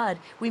in the bud,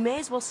 we may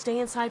as well stay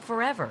inside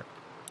forever.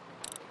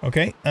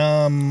 Okay.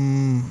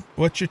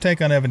 What's your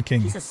take on Evan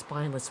King? He's a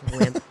spineless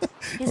wimp.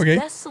 His Okay.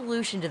 best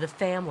solution to the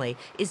family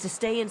is to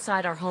stay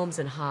inside our homes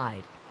and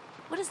hide.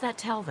 What does that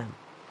tell them?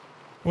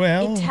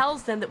 Well, It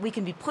tells them that we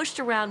can be pushed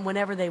around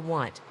whenever they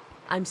want.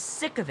 I'm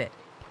sick of it.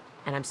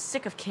 And I'm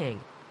sick of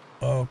King.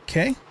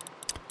 okay.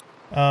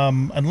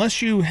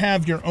 Unless you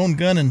have your own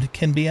gun and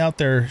can be out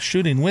there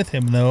shooting with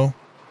him, though,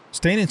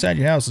 staying inside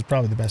your house is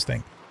probably the best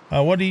thing.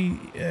 What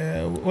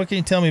can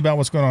you tell me about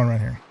what's going on right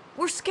here?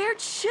 We're scared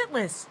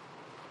shitless.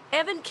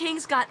 Evan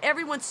King's got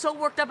everyone so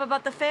worked up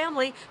about the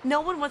family,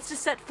 no one wants to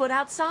set foot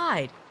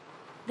outside.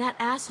 That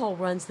asshole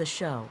runs the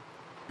show.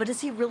 But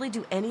does he really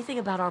do anything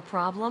about our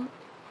problem?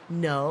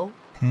 No.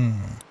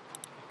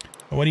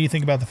 What do you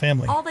think about the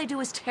family? All they do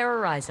is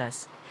terrorize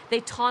us.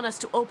 They taunt us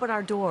to open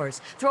our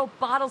doors, throw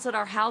bottles at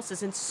our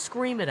houses, and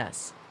scream at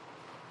us.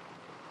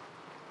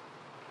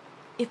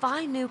 If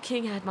I knew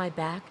King had my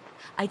back,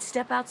 I'd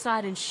step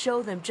outside and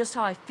show them just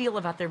how I feel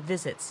about their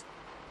visits,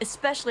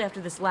 especially after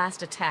this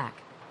last attack.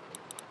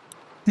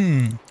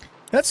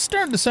 That's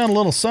starting to sound a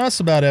little sus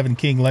about Evan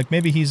King, like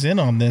maybe he's in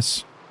on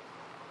this.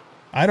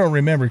 I don't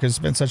remember because it's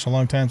been such a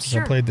long time since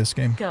I played this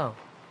game. Go.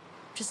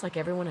 Just like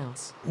everyone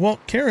else. Well,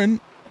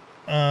 Karen,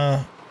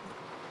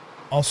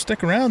 I'll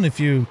stick around if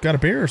you got a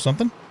beer or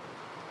something.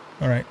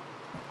 All right.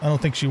 I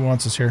don't think she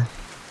wants us here.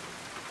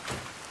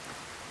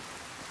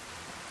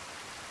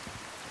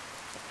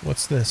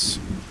 What's this?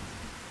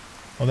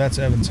 Oh, that's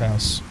Evan's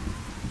house.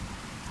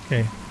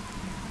 Okay.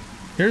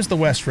 Here's the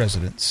West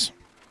residence.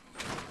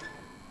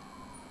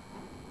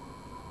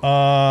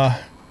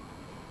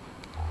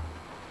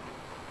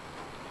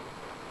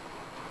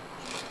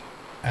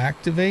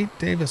 Activate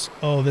Davis.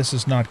 Oh, this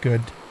is not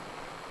good.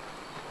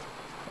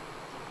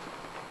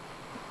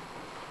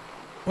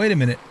 Wait a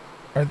minute.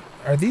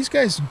 Are these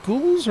guys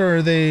ghouls or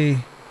are they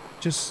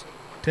just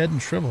dead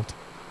and shriveled?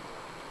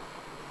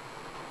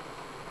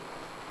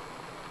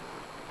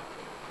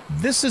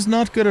 This is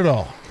not good at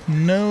all.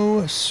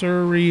 No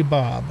sirree,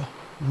 Bob.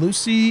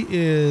 Lucy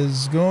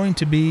is going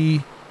to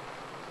be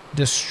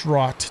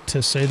distraught,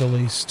 to say the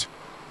least.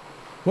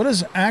 What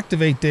does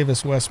activate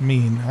Davis West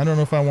mean? I don't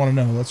know if I want to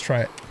know. Let's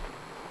try it.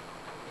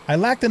 I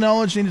lack the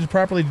knowledge needed to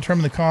properly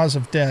determine the cause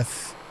of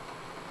death.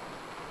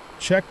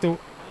 Check the...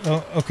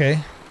 Oh, okay.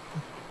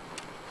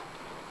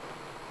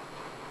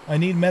 I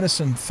need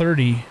medicine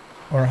 30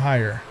 or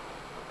higher.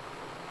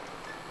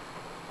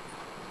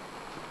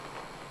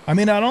 I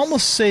mean, I'd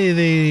almost say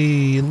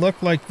they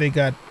look like they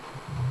got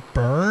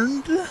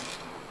burned?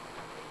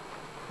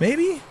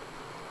 Maybe? It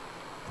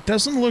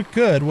doesn't look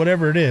good,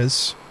 whatever it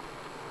is.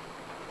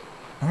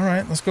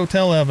 Alright, let's go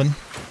tell Evan.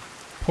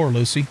 Poor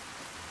Lucy.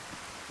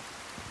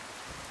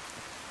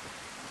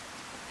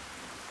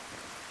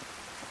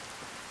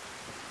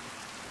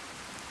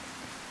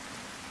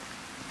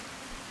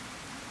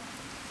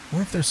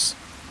 What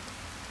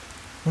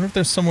if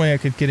there's some way I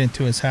could get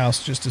into his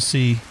house just to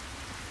see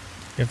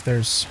if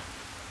there's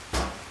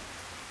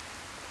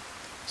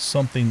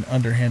something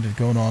underhanded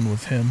going on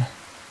with him.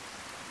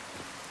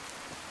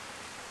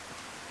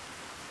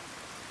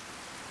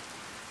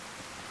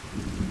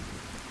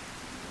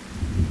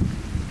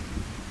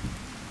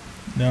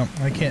 No,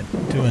 I can't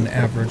do an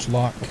average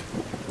lock.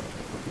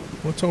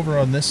 What's over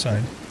on this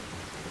side?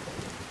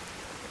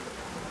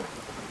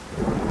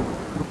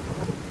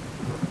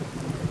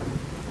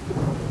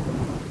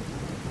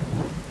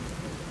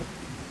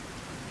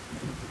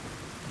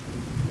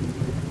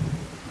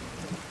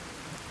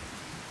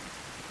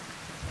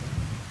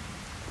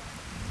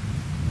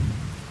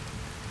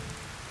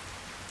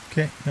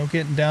 Okay, no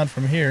getting down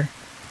from here.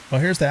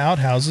 Well, here's the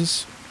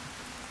outhouses.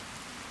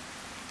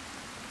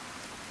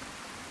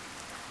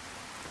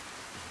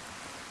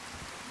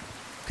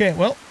 Okay,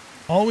 well,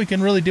 all we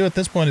can really do at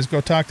this point is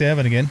go talk to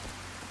Evan again.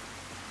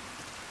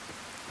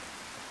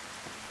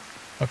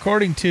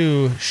 According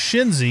to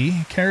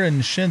Shinzi,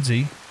 Karen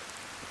Shinzi,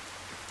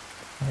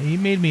 he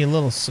made me a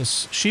little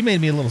she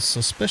made me a little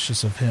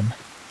suspicious of him.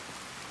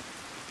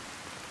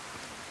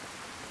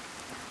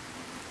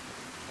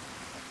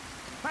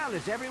 Well,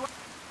 is everyone...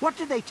 What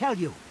did they tell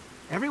you?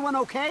 Everyone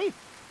okay?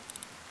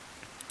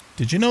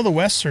 Did you know the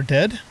Wests are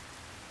dead?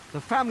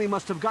 The family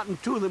must have gotten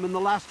to them in the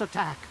last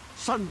attack.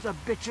 Sons of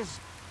bitches.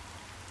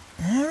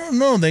 I don't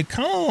know. They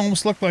kind of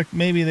almost look like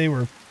maybe they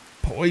were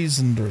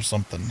poisoned or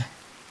something.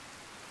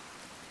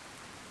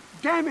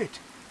 Damn it!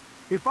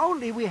 If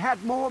only we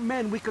had more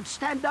men, we could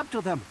stand up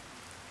to them.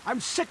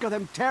 I'm sick of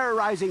them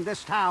terrorizing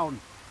this town.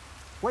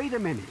 Wait a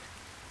minute.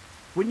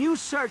 When you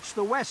searched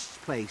the West's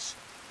place,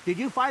 did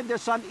you find their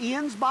son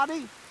Ian's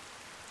body?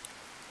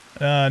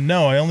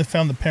 No, I only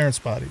found the parents'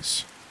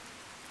 bodies.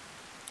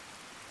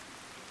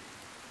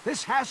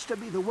 This has to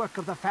be the work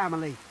of the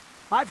family.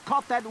 I've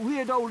caught that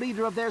weirdo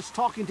leader of theirs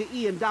talking to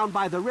Ian down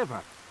by the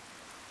river.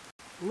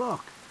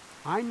 Look,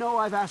 I know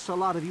I've asked a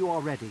lot of you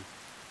already,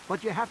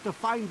 but you have to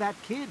find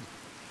that kid.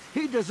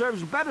 He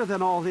deserves better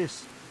than all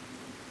this.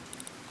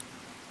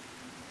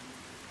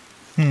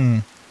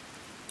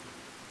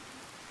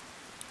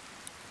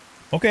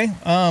 Okay,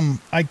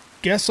 I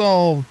guess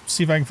I'll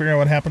see if I can figure out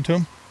what happened to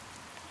him.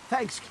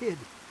 Thanks, kid.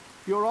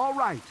 You're all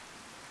right.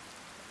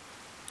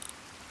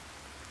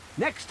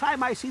 Next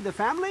time I see the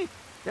family,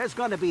 there's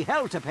gonna be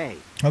hell to pay.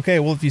 Okay,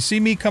 well, if you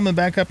see me coming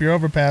back up your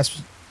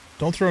overpass,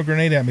 don't throw a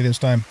grenade at me this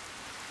time.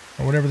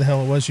 Or whatever the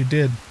hell it was you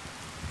did.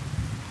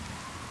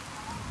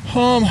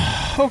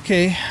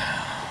 Okay.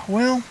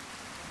 Well,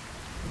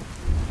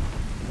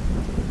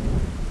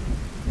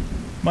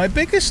 my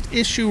biggest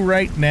issue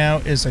right now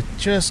is I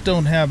just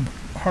don't have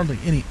hardly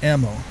any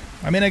ammo.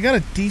 I mean, I got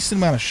a decent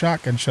amount of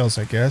shotgun shells,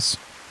 I guess.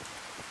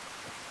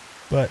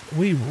 But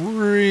we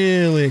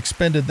really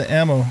expended the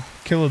ammo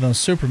killing those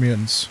super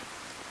mutants.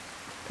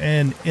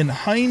 And in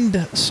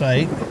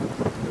hindsight,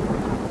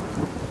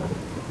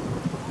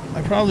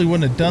 I probably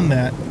wouldn't have done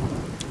that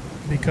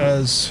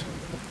because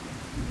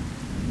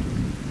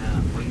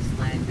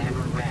Wasteland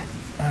never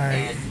rests,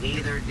 and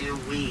neither do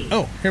we.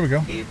 Oh, here we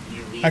go.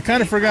 I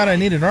kind of forgot I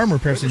needed armor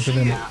piercing for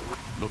them.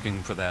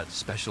 Looking for that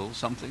special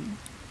something?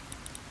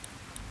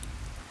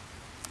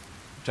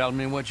 Tell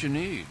me what you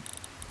need,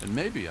 and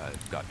maybe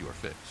I've got your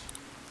fix.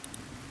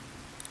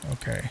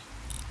 Okay.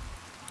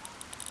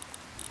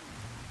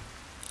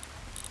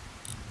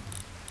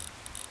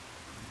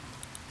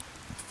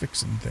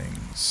 Fixing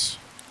things.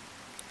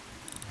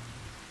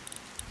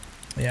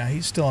 Yeah,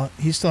 he still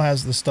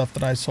has the stuff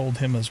that I sold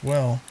him as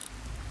well.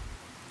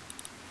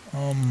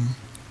 Don't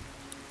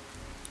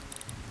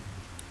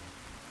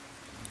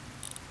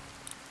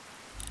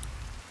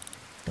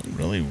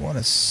really want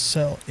to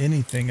sell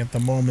anything at the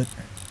moment.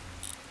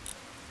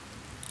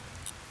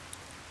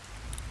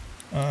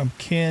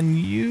 Can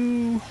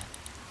you?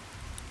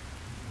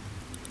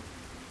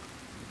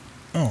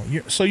 Oh,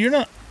 you're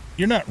not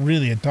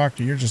really a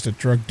doctor. You're just a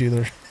drug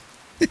dealer.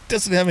 It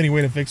doesn't have any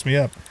way to fix me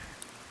up.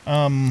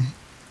 How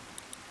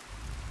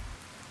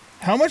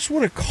much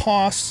would it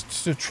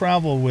cost to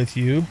travel with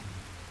you?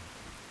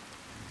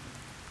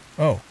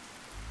 Oh.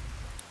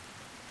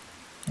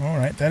 All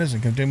right, that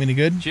isn't going to do me any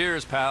good.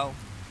 Cheers, pal.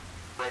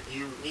 What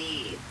you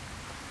need.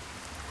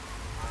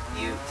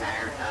 You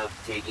tired of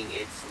taking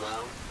it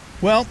slow?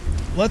 Well,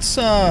 let's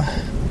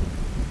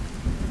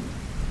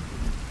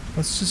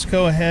just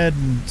go ahead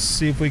and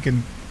see if we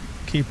can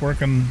keep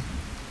working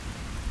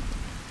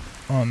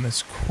on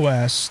this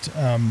quest.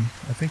 I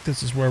think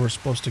this is where we're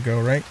supposed to go,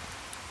 right?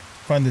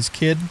 Find this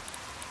kid.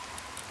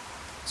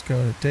 Let's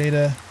go to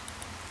data.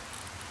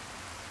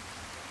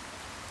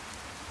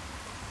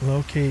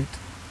 Locate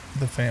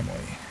the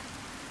family.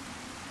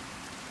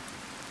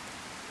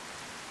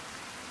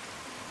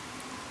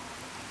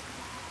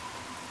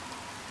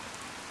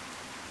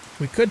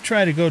 We could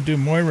try to go do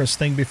Moira's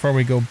thing before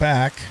we go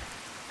back.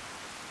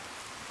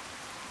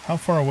 How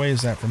far away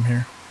is that from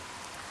here?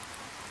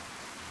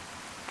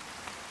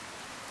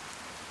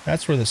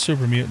 That's where the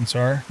super mutants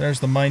are.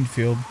 There's the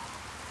minefield.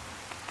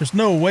 There's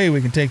no way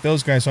we can take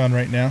those guys on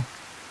right now.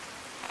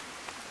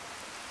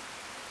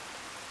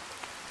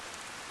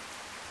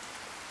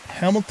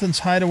 Hamilton's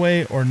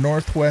Hideaway or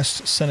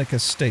Northwest Seneca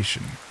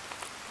Station.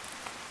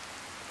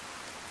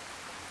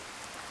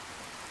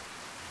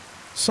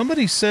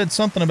 Somebody said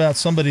something about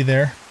somebody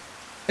there.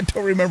 I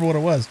don't remember what it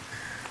was.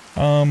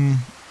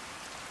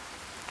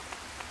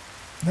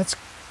 That's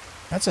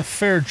That's a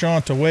fair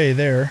jaunt away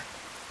there.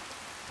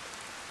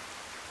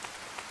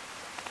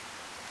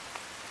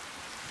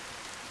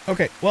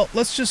 Okay, well,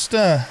 let's just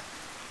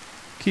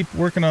keep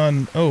working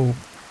on... Oh,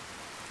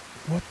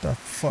 what the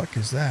fuck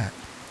is that?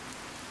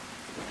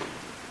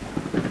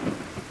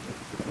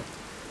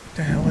 What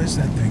the hell is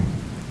that thing?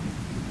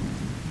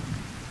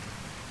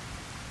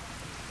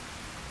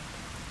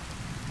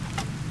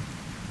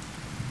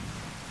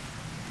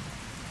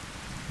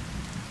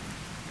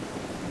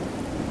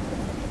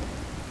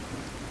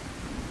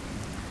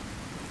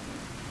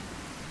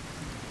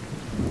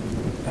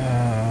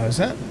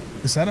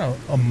 Is that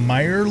a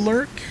mire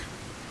lurk?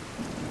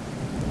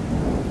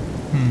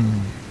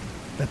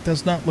 That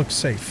does not look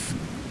safe.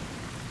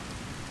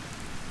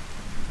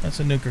 That's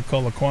a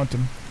Nuka-Cola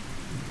Quantum.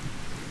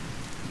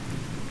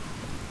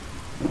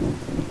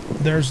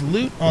 There's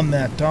loot on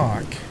that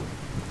dock.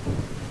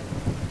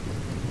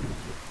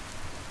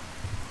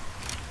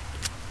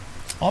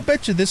 I'll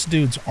bet you this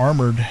dude's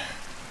armored.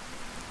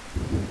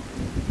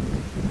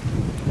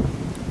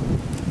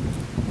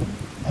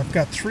 I've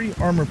got 3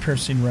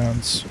 armor-piercing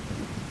rounds.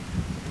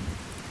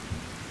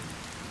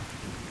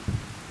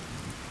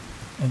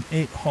 And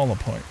 8 hollow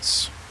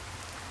points.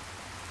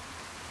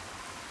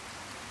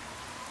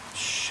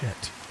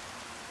 Shit.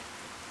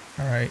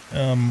 Alright,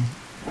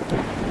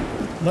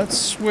 let's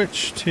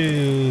switch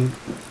to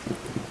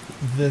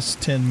this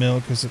 10 mil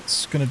because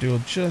it's going to do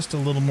just a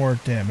little more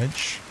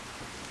damage.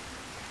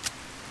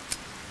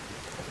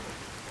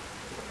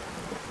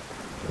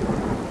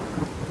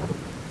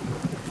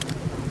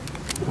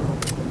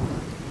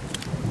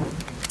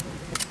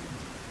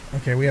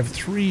 Okay, we have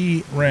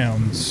 3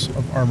 rounds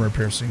of armor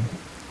piercing.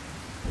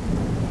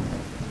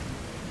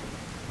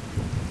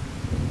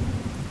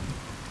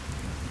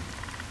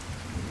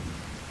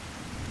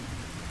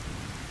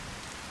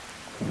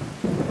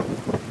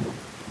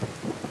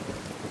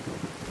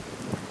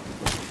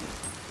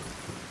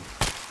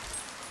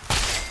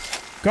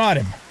 Got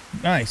him.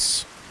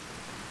 Nice.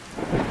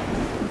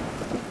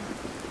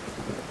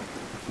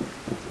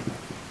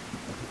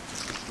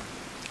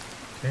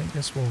 Okay,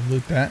 guess we'll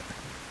loot that.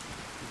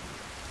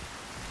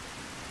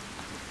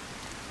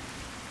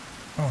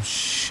 Oh,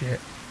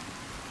 shit.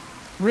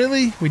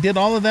 Really? We did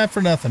all of that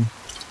for nothing.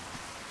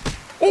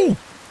 Oh!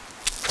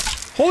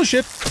 Holy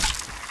shit!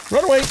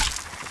 Run away!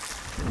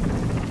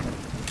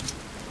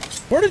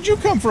 Where did you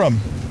come from?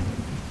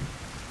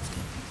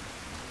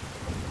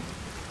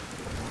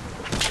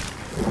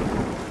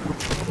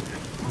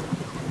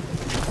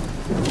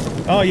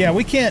 Oh yeah,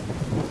 we can't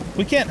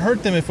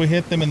hurt them if we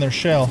hit them in their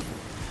shell.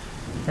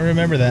 I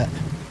remember that.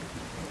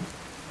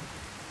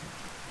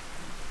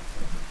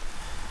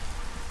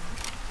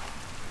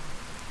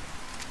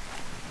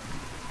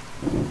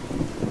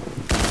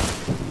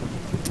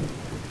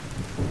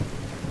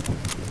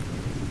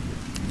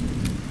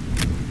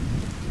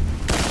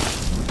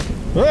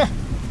 Ah!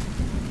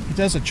 He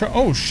does a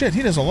oh shit,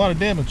 he does a lot of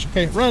damage.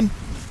 Okay, run.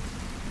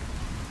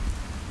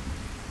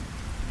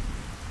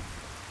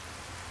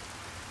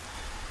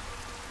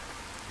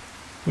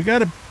 We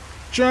got a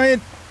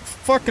giant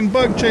fucking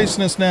bug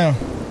chasing us now.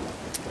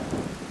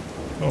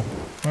 Oh,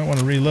 might want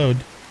to reload.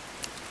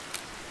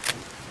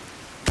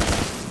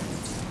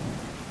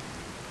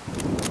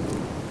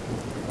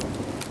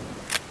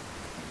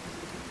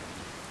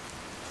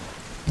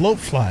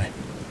 Bloatfly.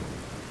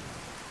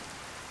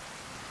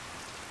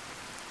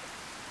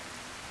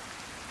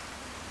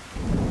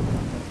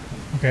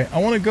 Okay,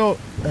 I want to go,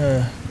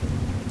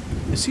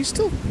 is he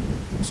still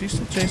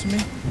chasing me?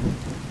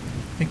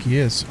 I think he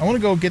is. I want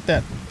to go get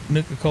that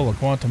Nuka-Cola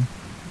Quantum,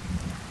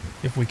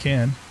 if we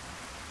can.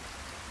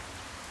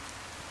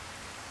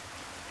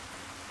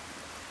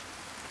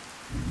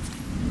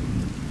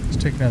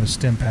 Let's take another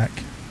stim pack.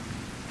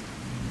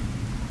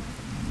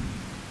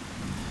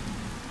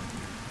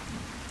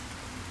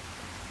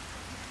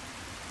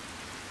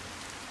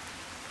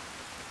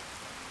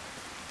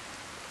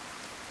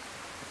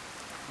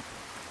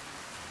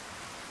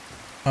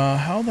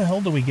 How the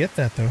hell do we get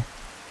that, though?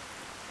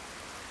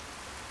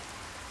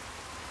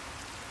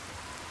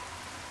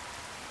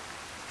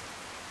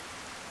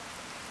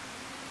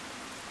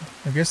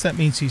 I guess that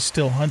means he's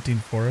still hunting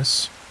for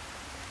us.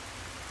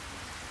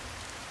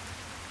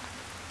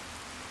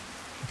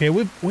 Okay,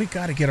 we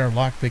got to get our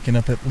lock picking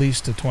up at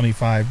least to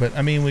 25, but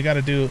I mean, we got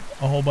to do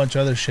a whole bunch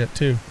of other shit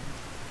too.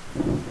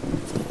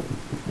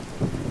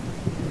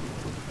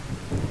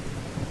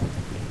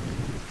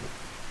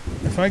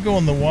 If I go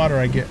in the water,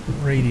 I get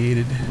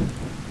radiated.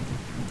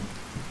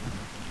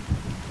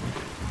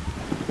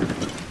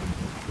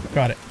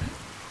 Got it.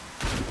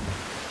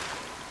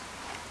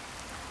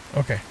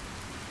 Okay.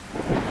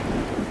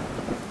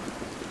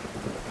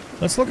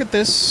 Let's look at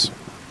this.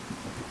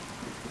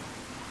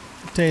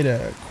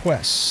 Data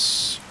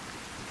quests.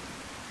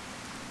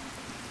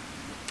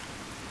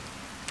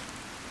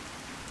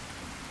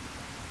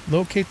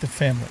 Locate the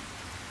family.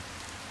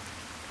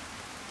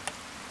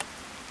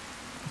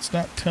 It's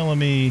not telling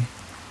me...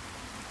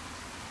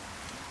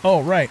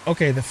 Oh, right.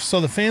 Okay, so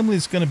the family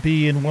is going to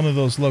be in one of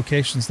those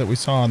locations that we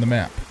saw on the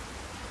map.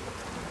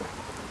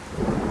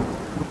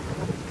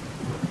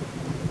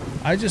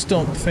 I just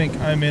don't think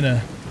I'm in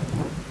a...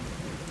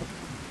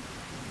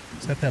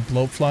 Is that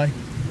blowfly?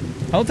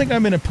 I don't think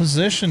I'm in a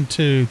position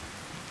to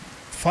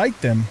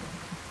fight them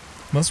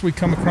unless we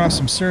come across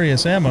some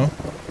serious ammo.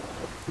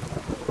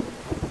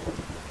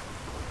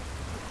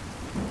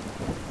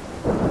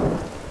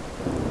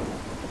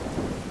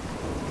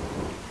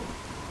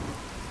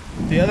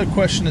 The other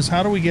question is,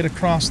 how do we get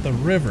across the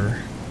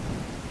river?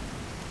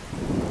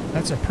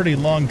 That's a pretty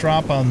long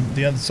drop on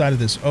the other side of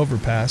this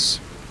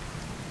overpass.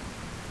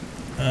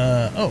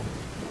 Oh.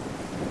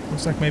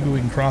 Looks like maybe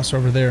we can cross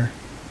over there.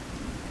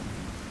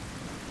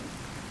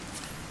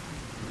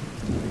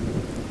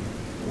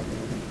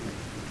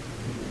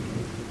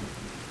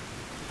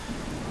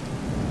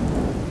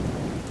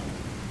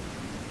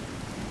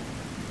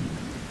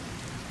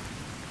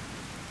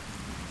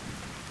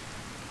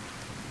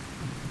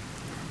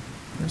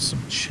 There's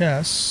some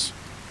chests.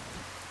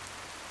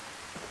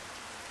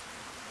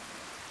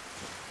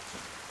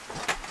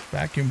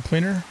 Vacuum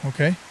cleaner,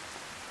 okay.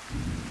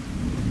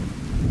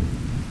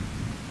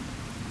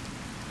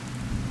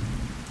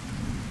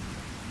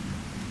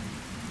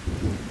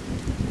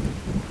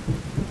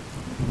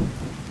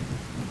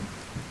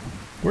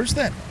 Where's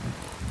that?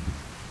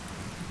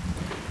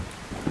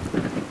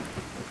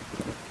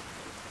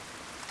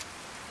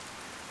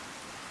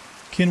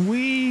 Can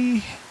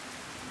we...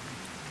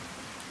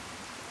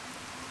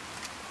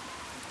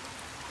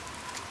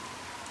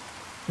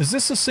 Is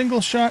this a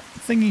single shot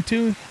thingy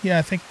too? Yeah,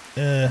 I think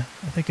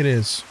it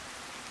is.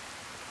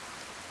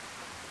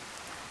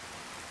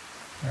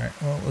 All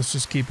right, well, let's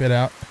just keep it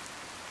out.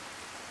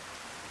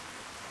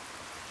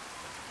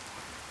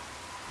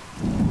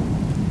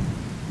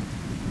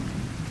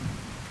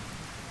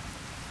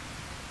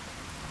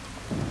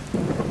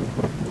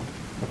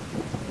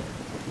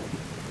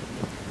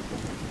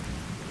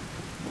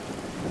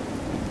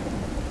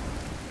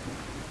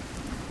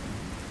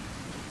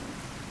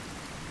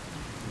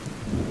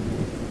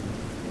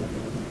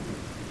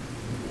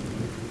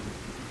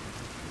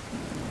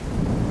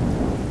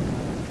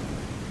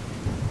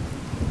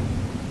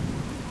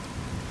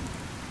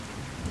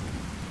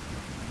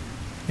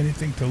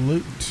 Anything to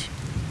loot?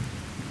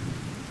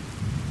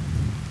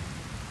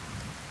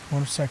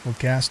 Motorcycle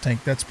gas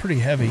tank. That's pretty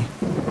heavy.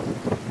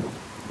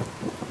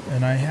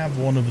 And I have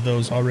one of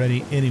those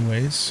already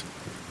anyways.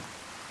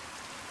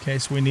 In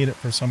case we need it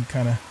for some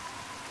kind of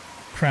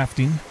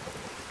crafting.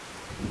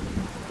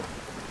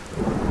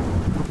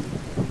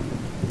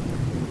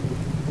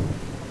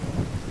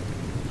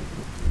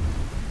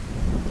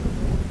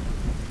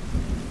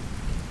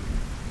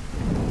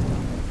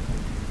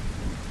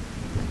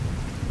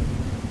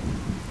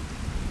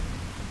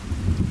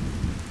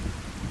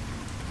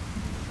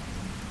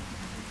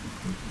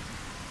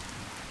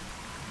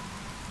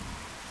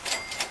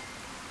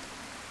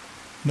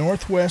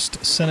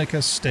 Northwest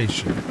Seneca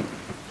Station.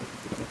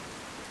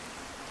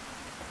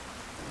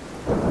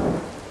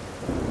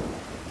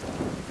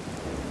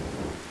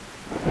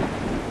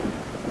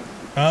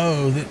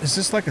 Oh, is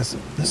this like a...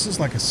 This is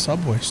like a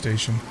subway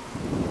station.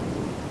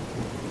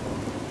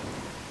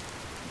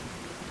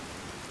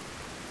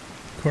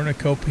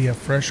 Cornucopia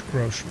Fresh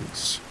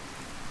Groceries.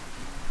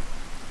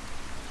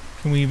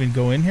 Can we even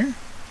go in here?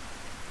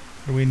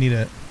 Or do we need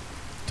to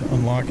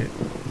unlock it?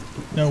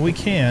 No, we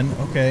can.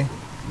 Okay.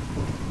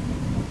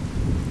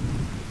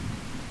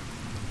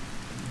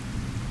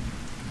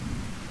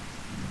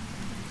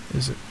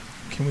 Is it...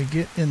 Can we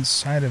get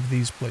inside of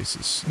these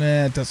places?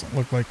 Nah, it doesn't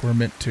look like we're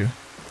meant to.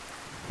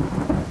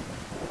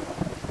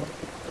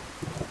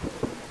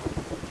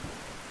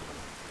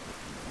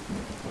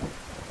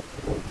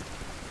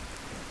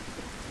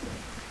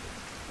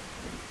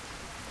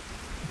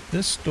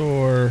 This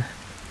door...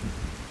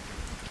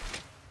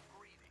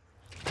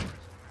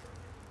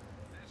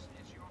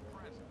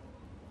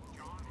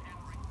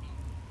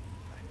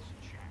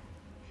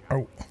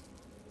 Oh.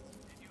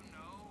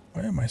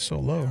 Why am I so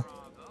low?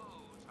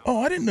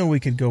 Oh, I didn't know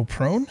we could go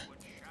prone.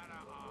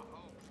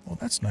 Well,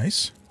 that's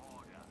nice.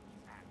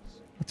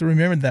 I have to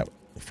remember that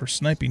for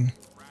sniping.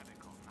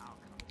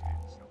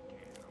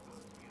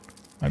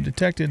 I'm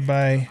detected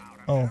by...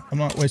 Oh, I'm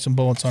not wasting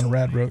bullets on a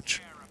rad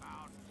roach.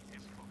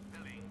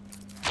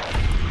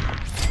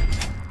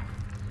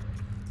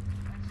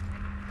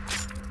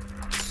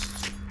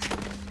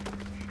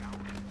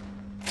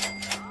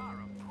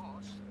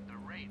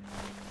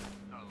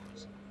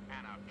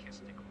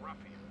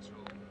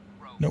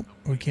 Nope,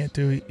 we can't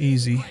do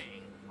easy.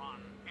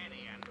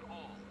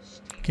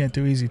 Can't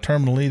do easy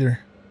terminal either.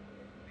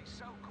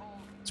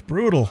 It's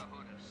brutal.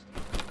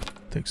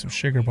 Take some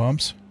sugar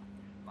bombs.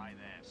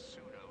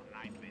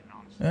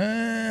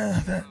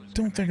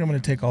 Don't think I'm going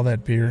to take all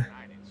that beer.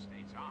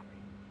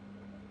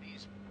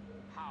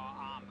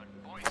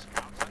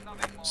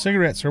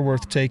 Cigarettes are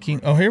worth taking.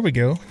 Oh, here we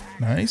go.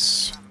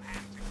 Nice.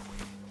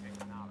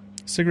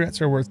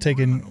 Cigarettes are worth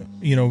taking,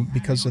 you know,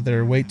 because of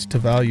their weight to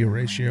value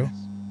ratio.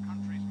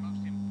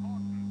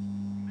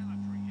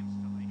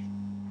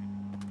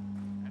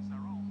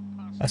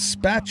 A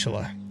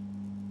spatula.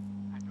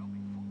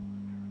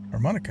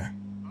 Harmonica.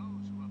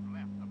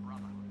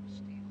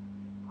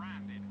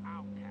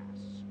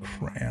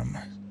 Ram.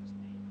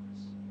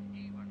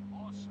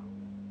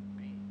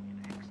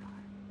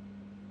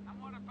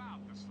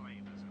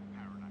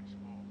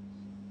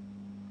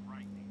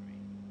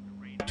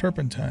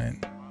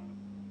 Turpentine.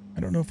 I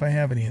don't know if I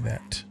have any of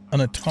that.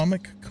 An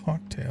atomic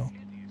cocktail.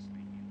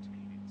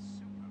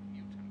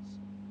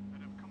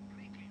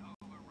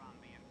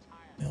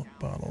 Milk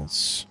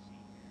bottles.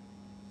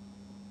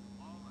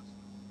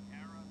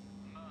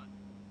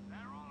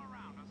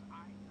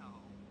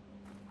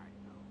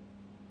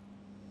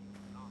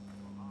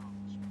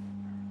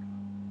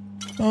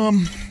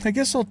 I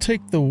guess I'll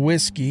take the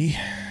whiskey.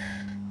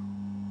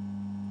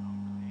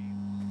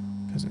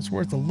 Because it's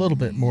worth a little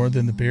bit more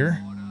than the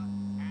beer.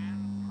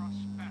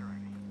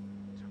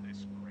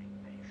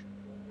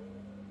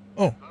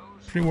 Oh,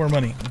 pre-war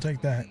money. I'll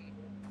take that.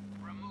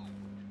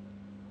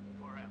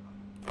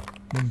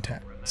 Moon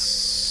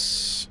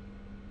tax.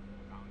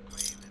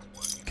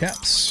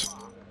 Caps.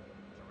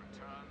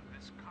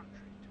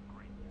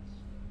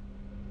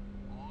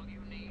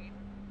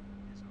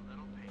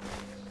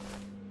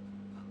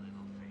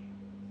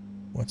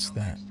 What's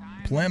that?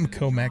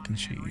 Blamco mac and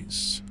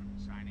cheese.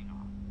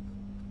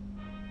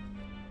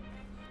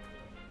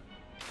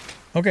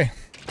 Okay.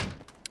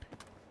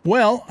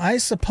 Well, I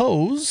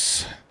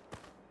suppose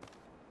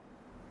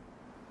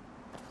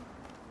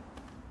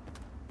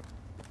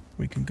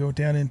we can go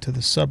down into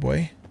the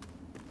subway.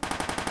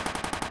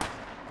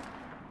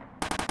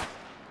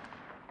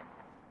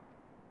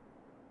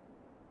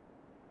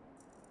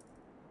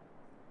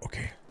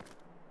 Okay.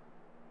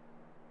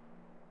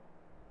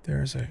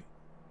 There's a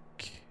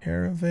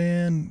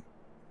caravan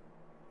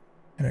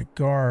and a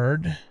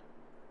guard.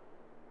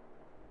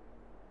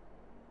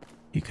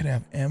 He could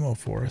have ammo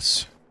for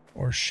us,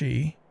 or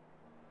she.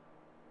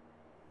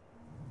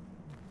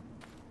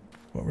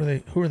 What were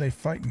they? Who are they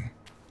fighting?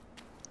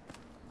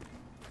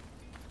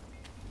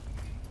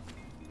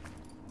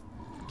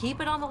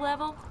 Keep it on the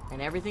level,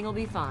 and everything will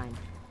be fine.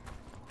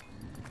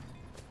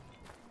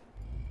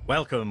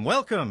 Welcome,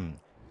 welcome.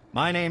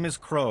 My name is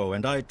Crow,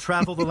 and I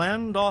travel the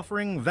land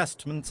offering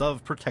vestments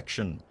of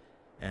protection.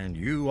 And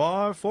you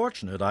are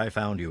fortunate I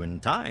found you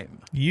in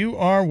time. You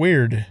are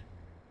weird.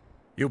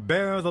 You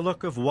bear the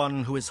look of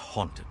one who is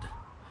haunted.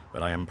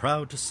 But I am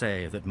proud to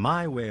say that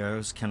my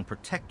wares can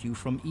protect you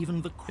from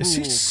even the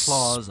cruel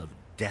claws of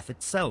death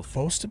itself.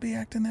 Supposed to be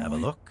acting that way?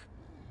 Have a look.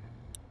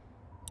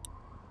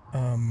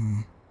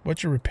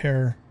 What's your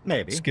repair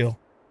Maybe. skill?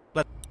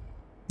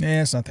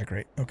 Yeah, it's not that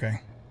great.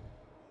 Okay.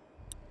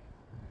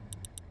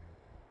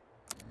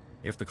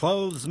 If the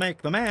clothes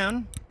make the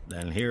man,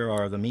 then here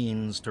are the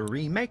means to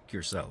remake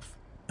yourself.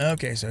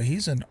 Okay, so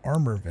he's an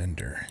armor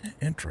vendor.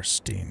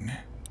 Interesting.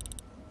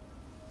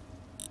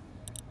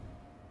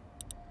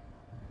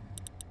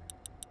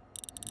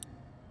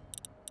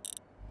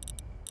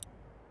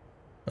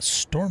 A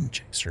storm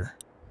chaser.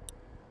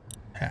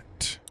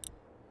 Hat.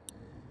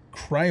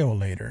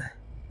 Cryolator.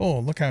 Oh,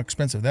 look how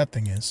expensive that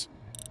thing is.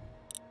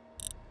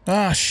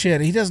 Ah,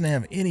 shit. He doesn't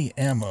have any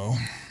ammo.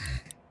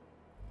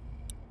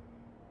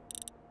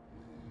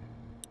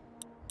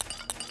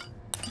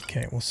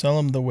 Okay, we'll sell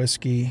him the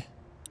whiskey.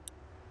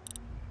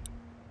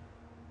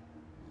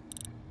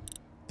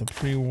 The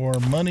pre-war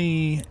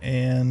money,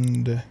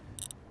 and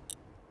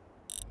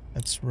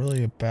that's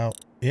really about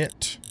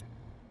it.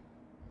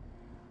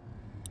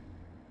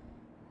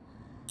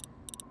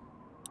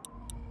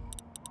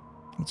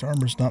 His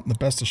armor's not in the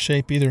best of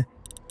shape either.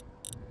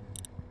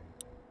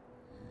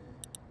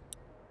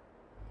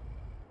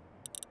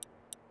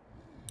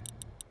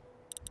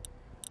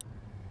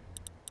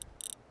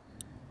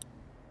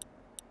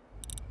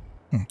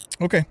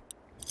 Okay.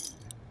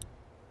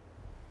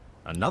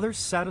 Another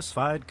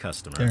satisfied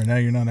customer. There, now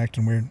you're not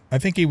acting weird. I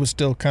think he was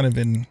still kind of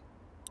in...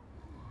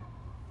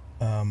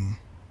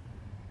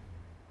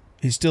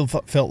 he still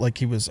felt like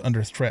he was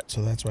under threat,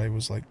 so that's why he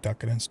was like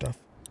ducking and stuff.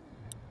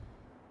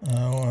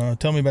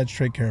 Tell me about your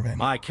trade caravan.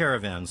 My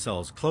caravan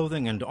sells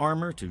clothing and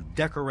armor to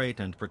decorate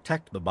and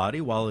protect the body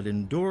while it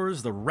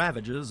endures the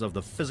ravages of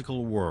the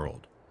physical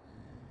world.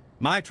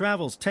 My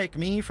travels take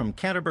me from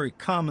Canterbury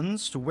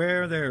Commons to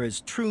where there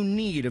is true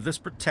need of this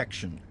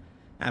protection.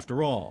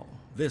 After all,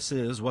 this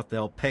is what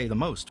they'll pay the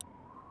most.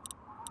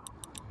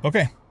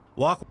 Okay.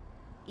 Walk.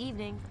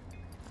 Evening.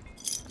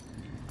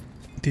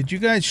 Did you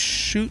guys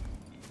shoot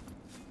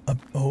a...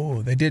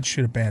 Oh, they did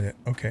shoot a bandit.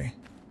 Okay.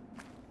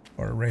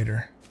 Or a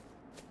raider.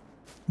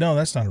 No,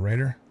 that's not a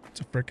raider. It's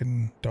a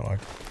frickin' dog.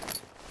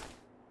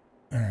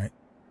 Alright.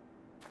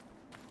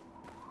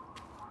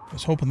 I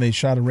was hoping they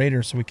shot a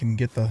raider so we can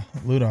get the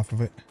loot off of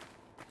it.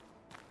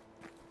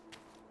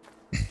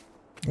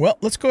 Well,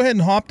 let's go ahead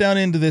and hop down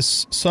into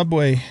this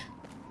subway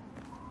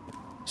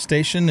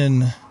station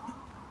and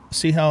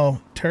see how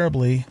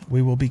terribly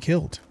we will be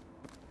killed.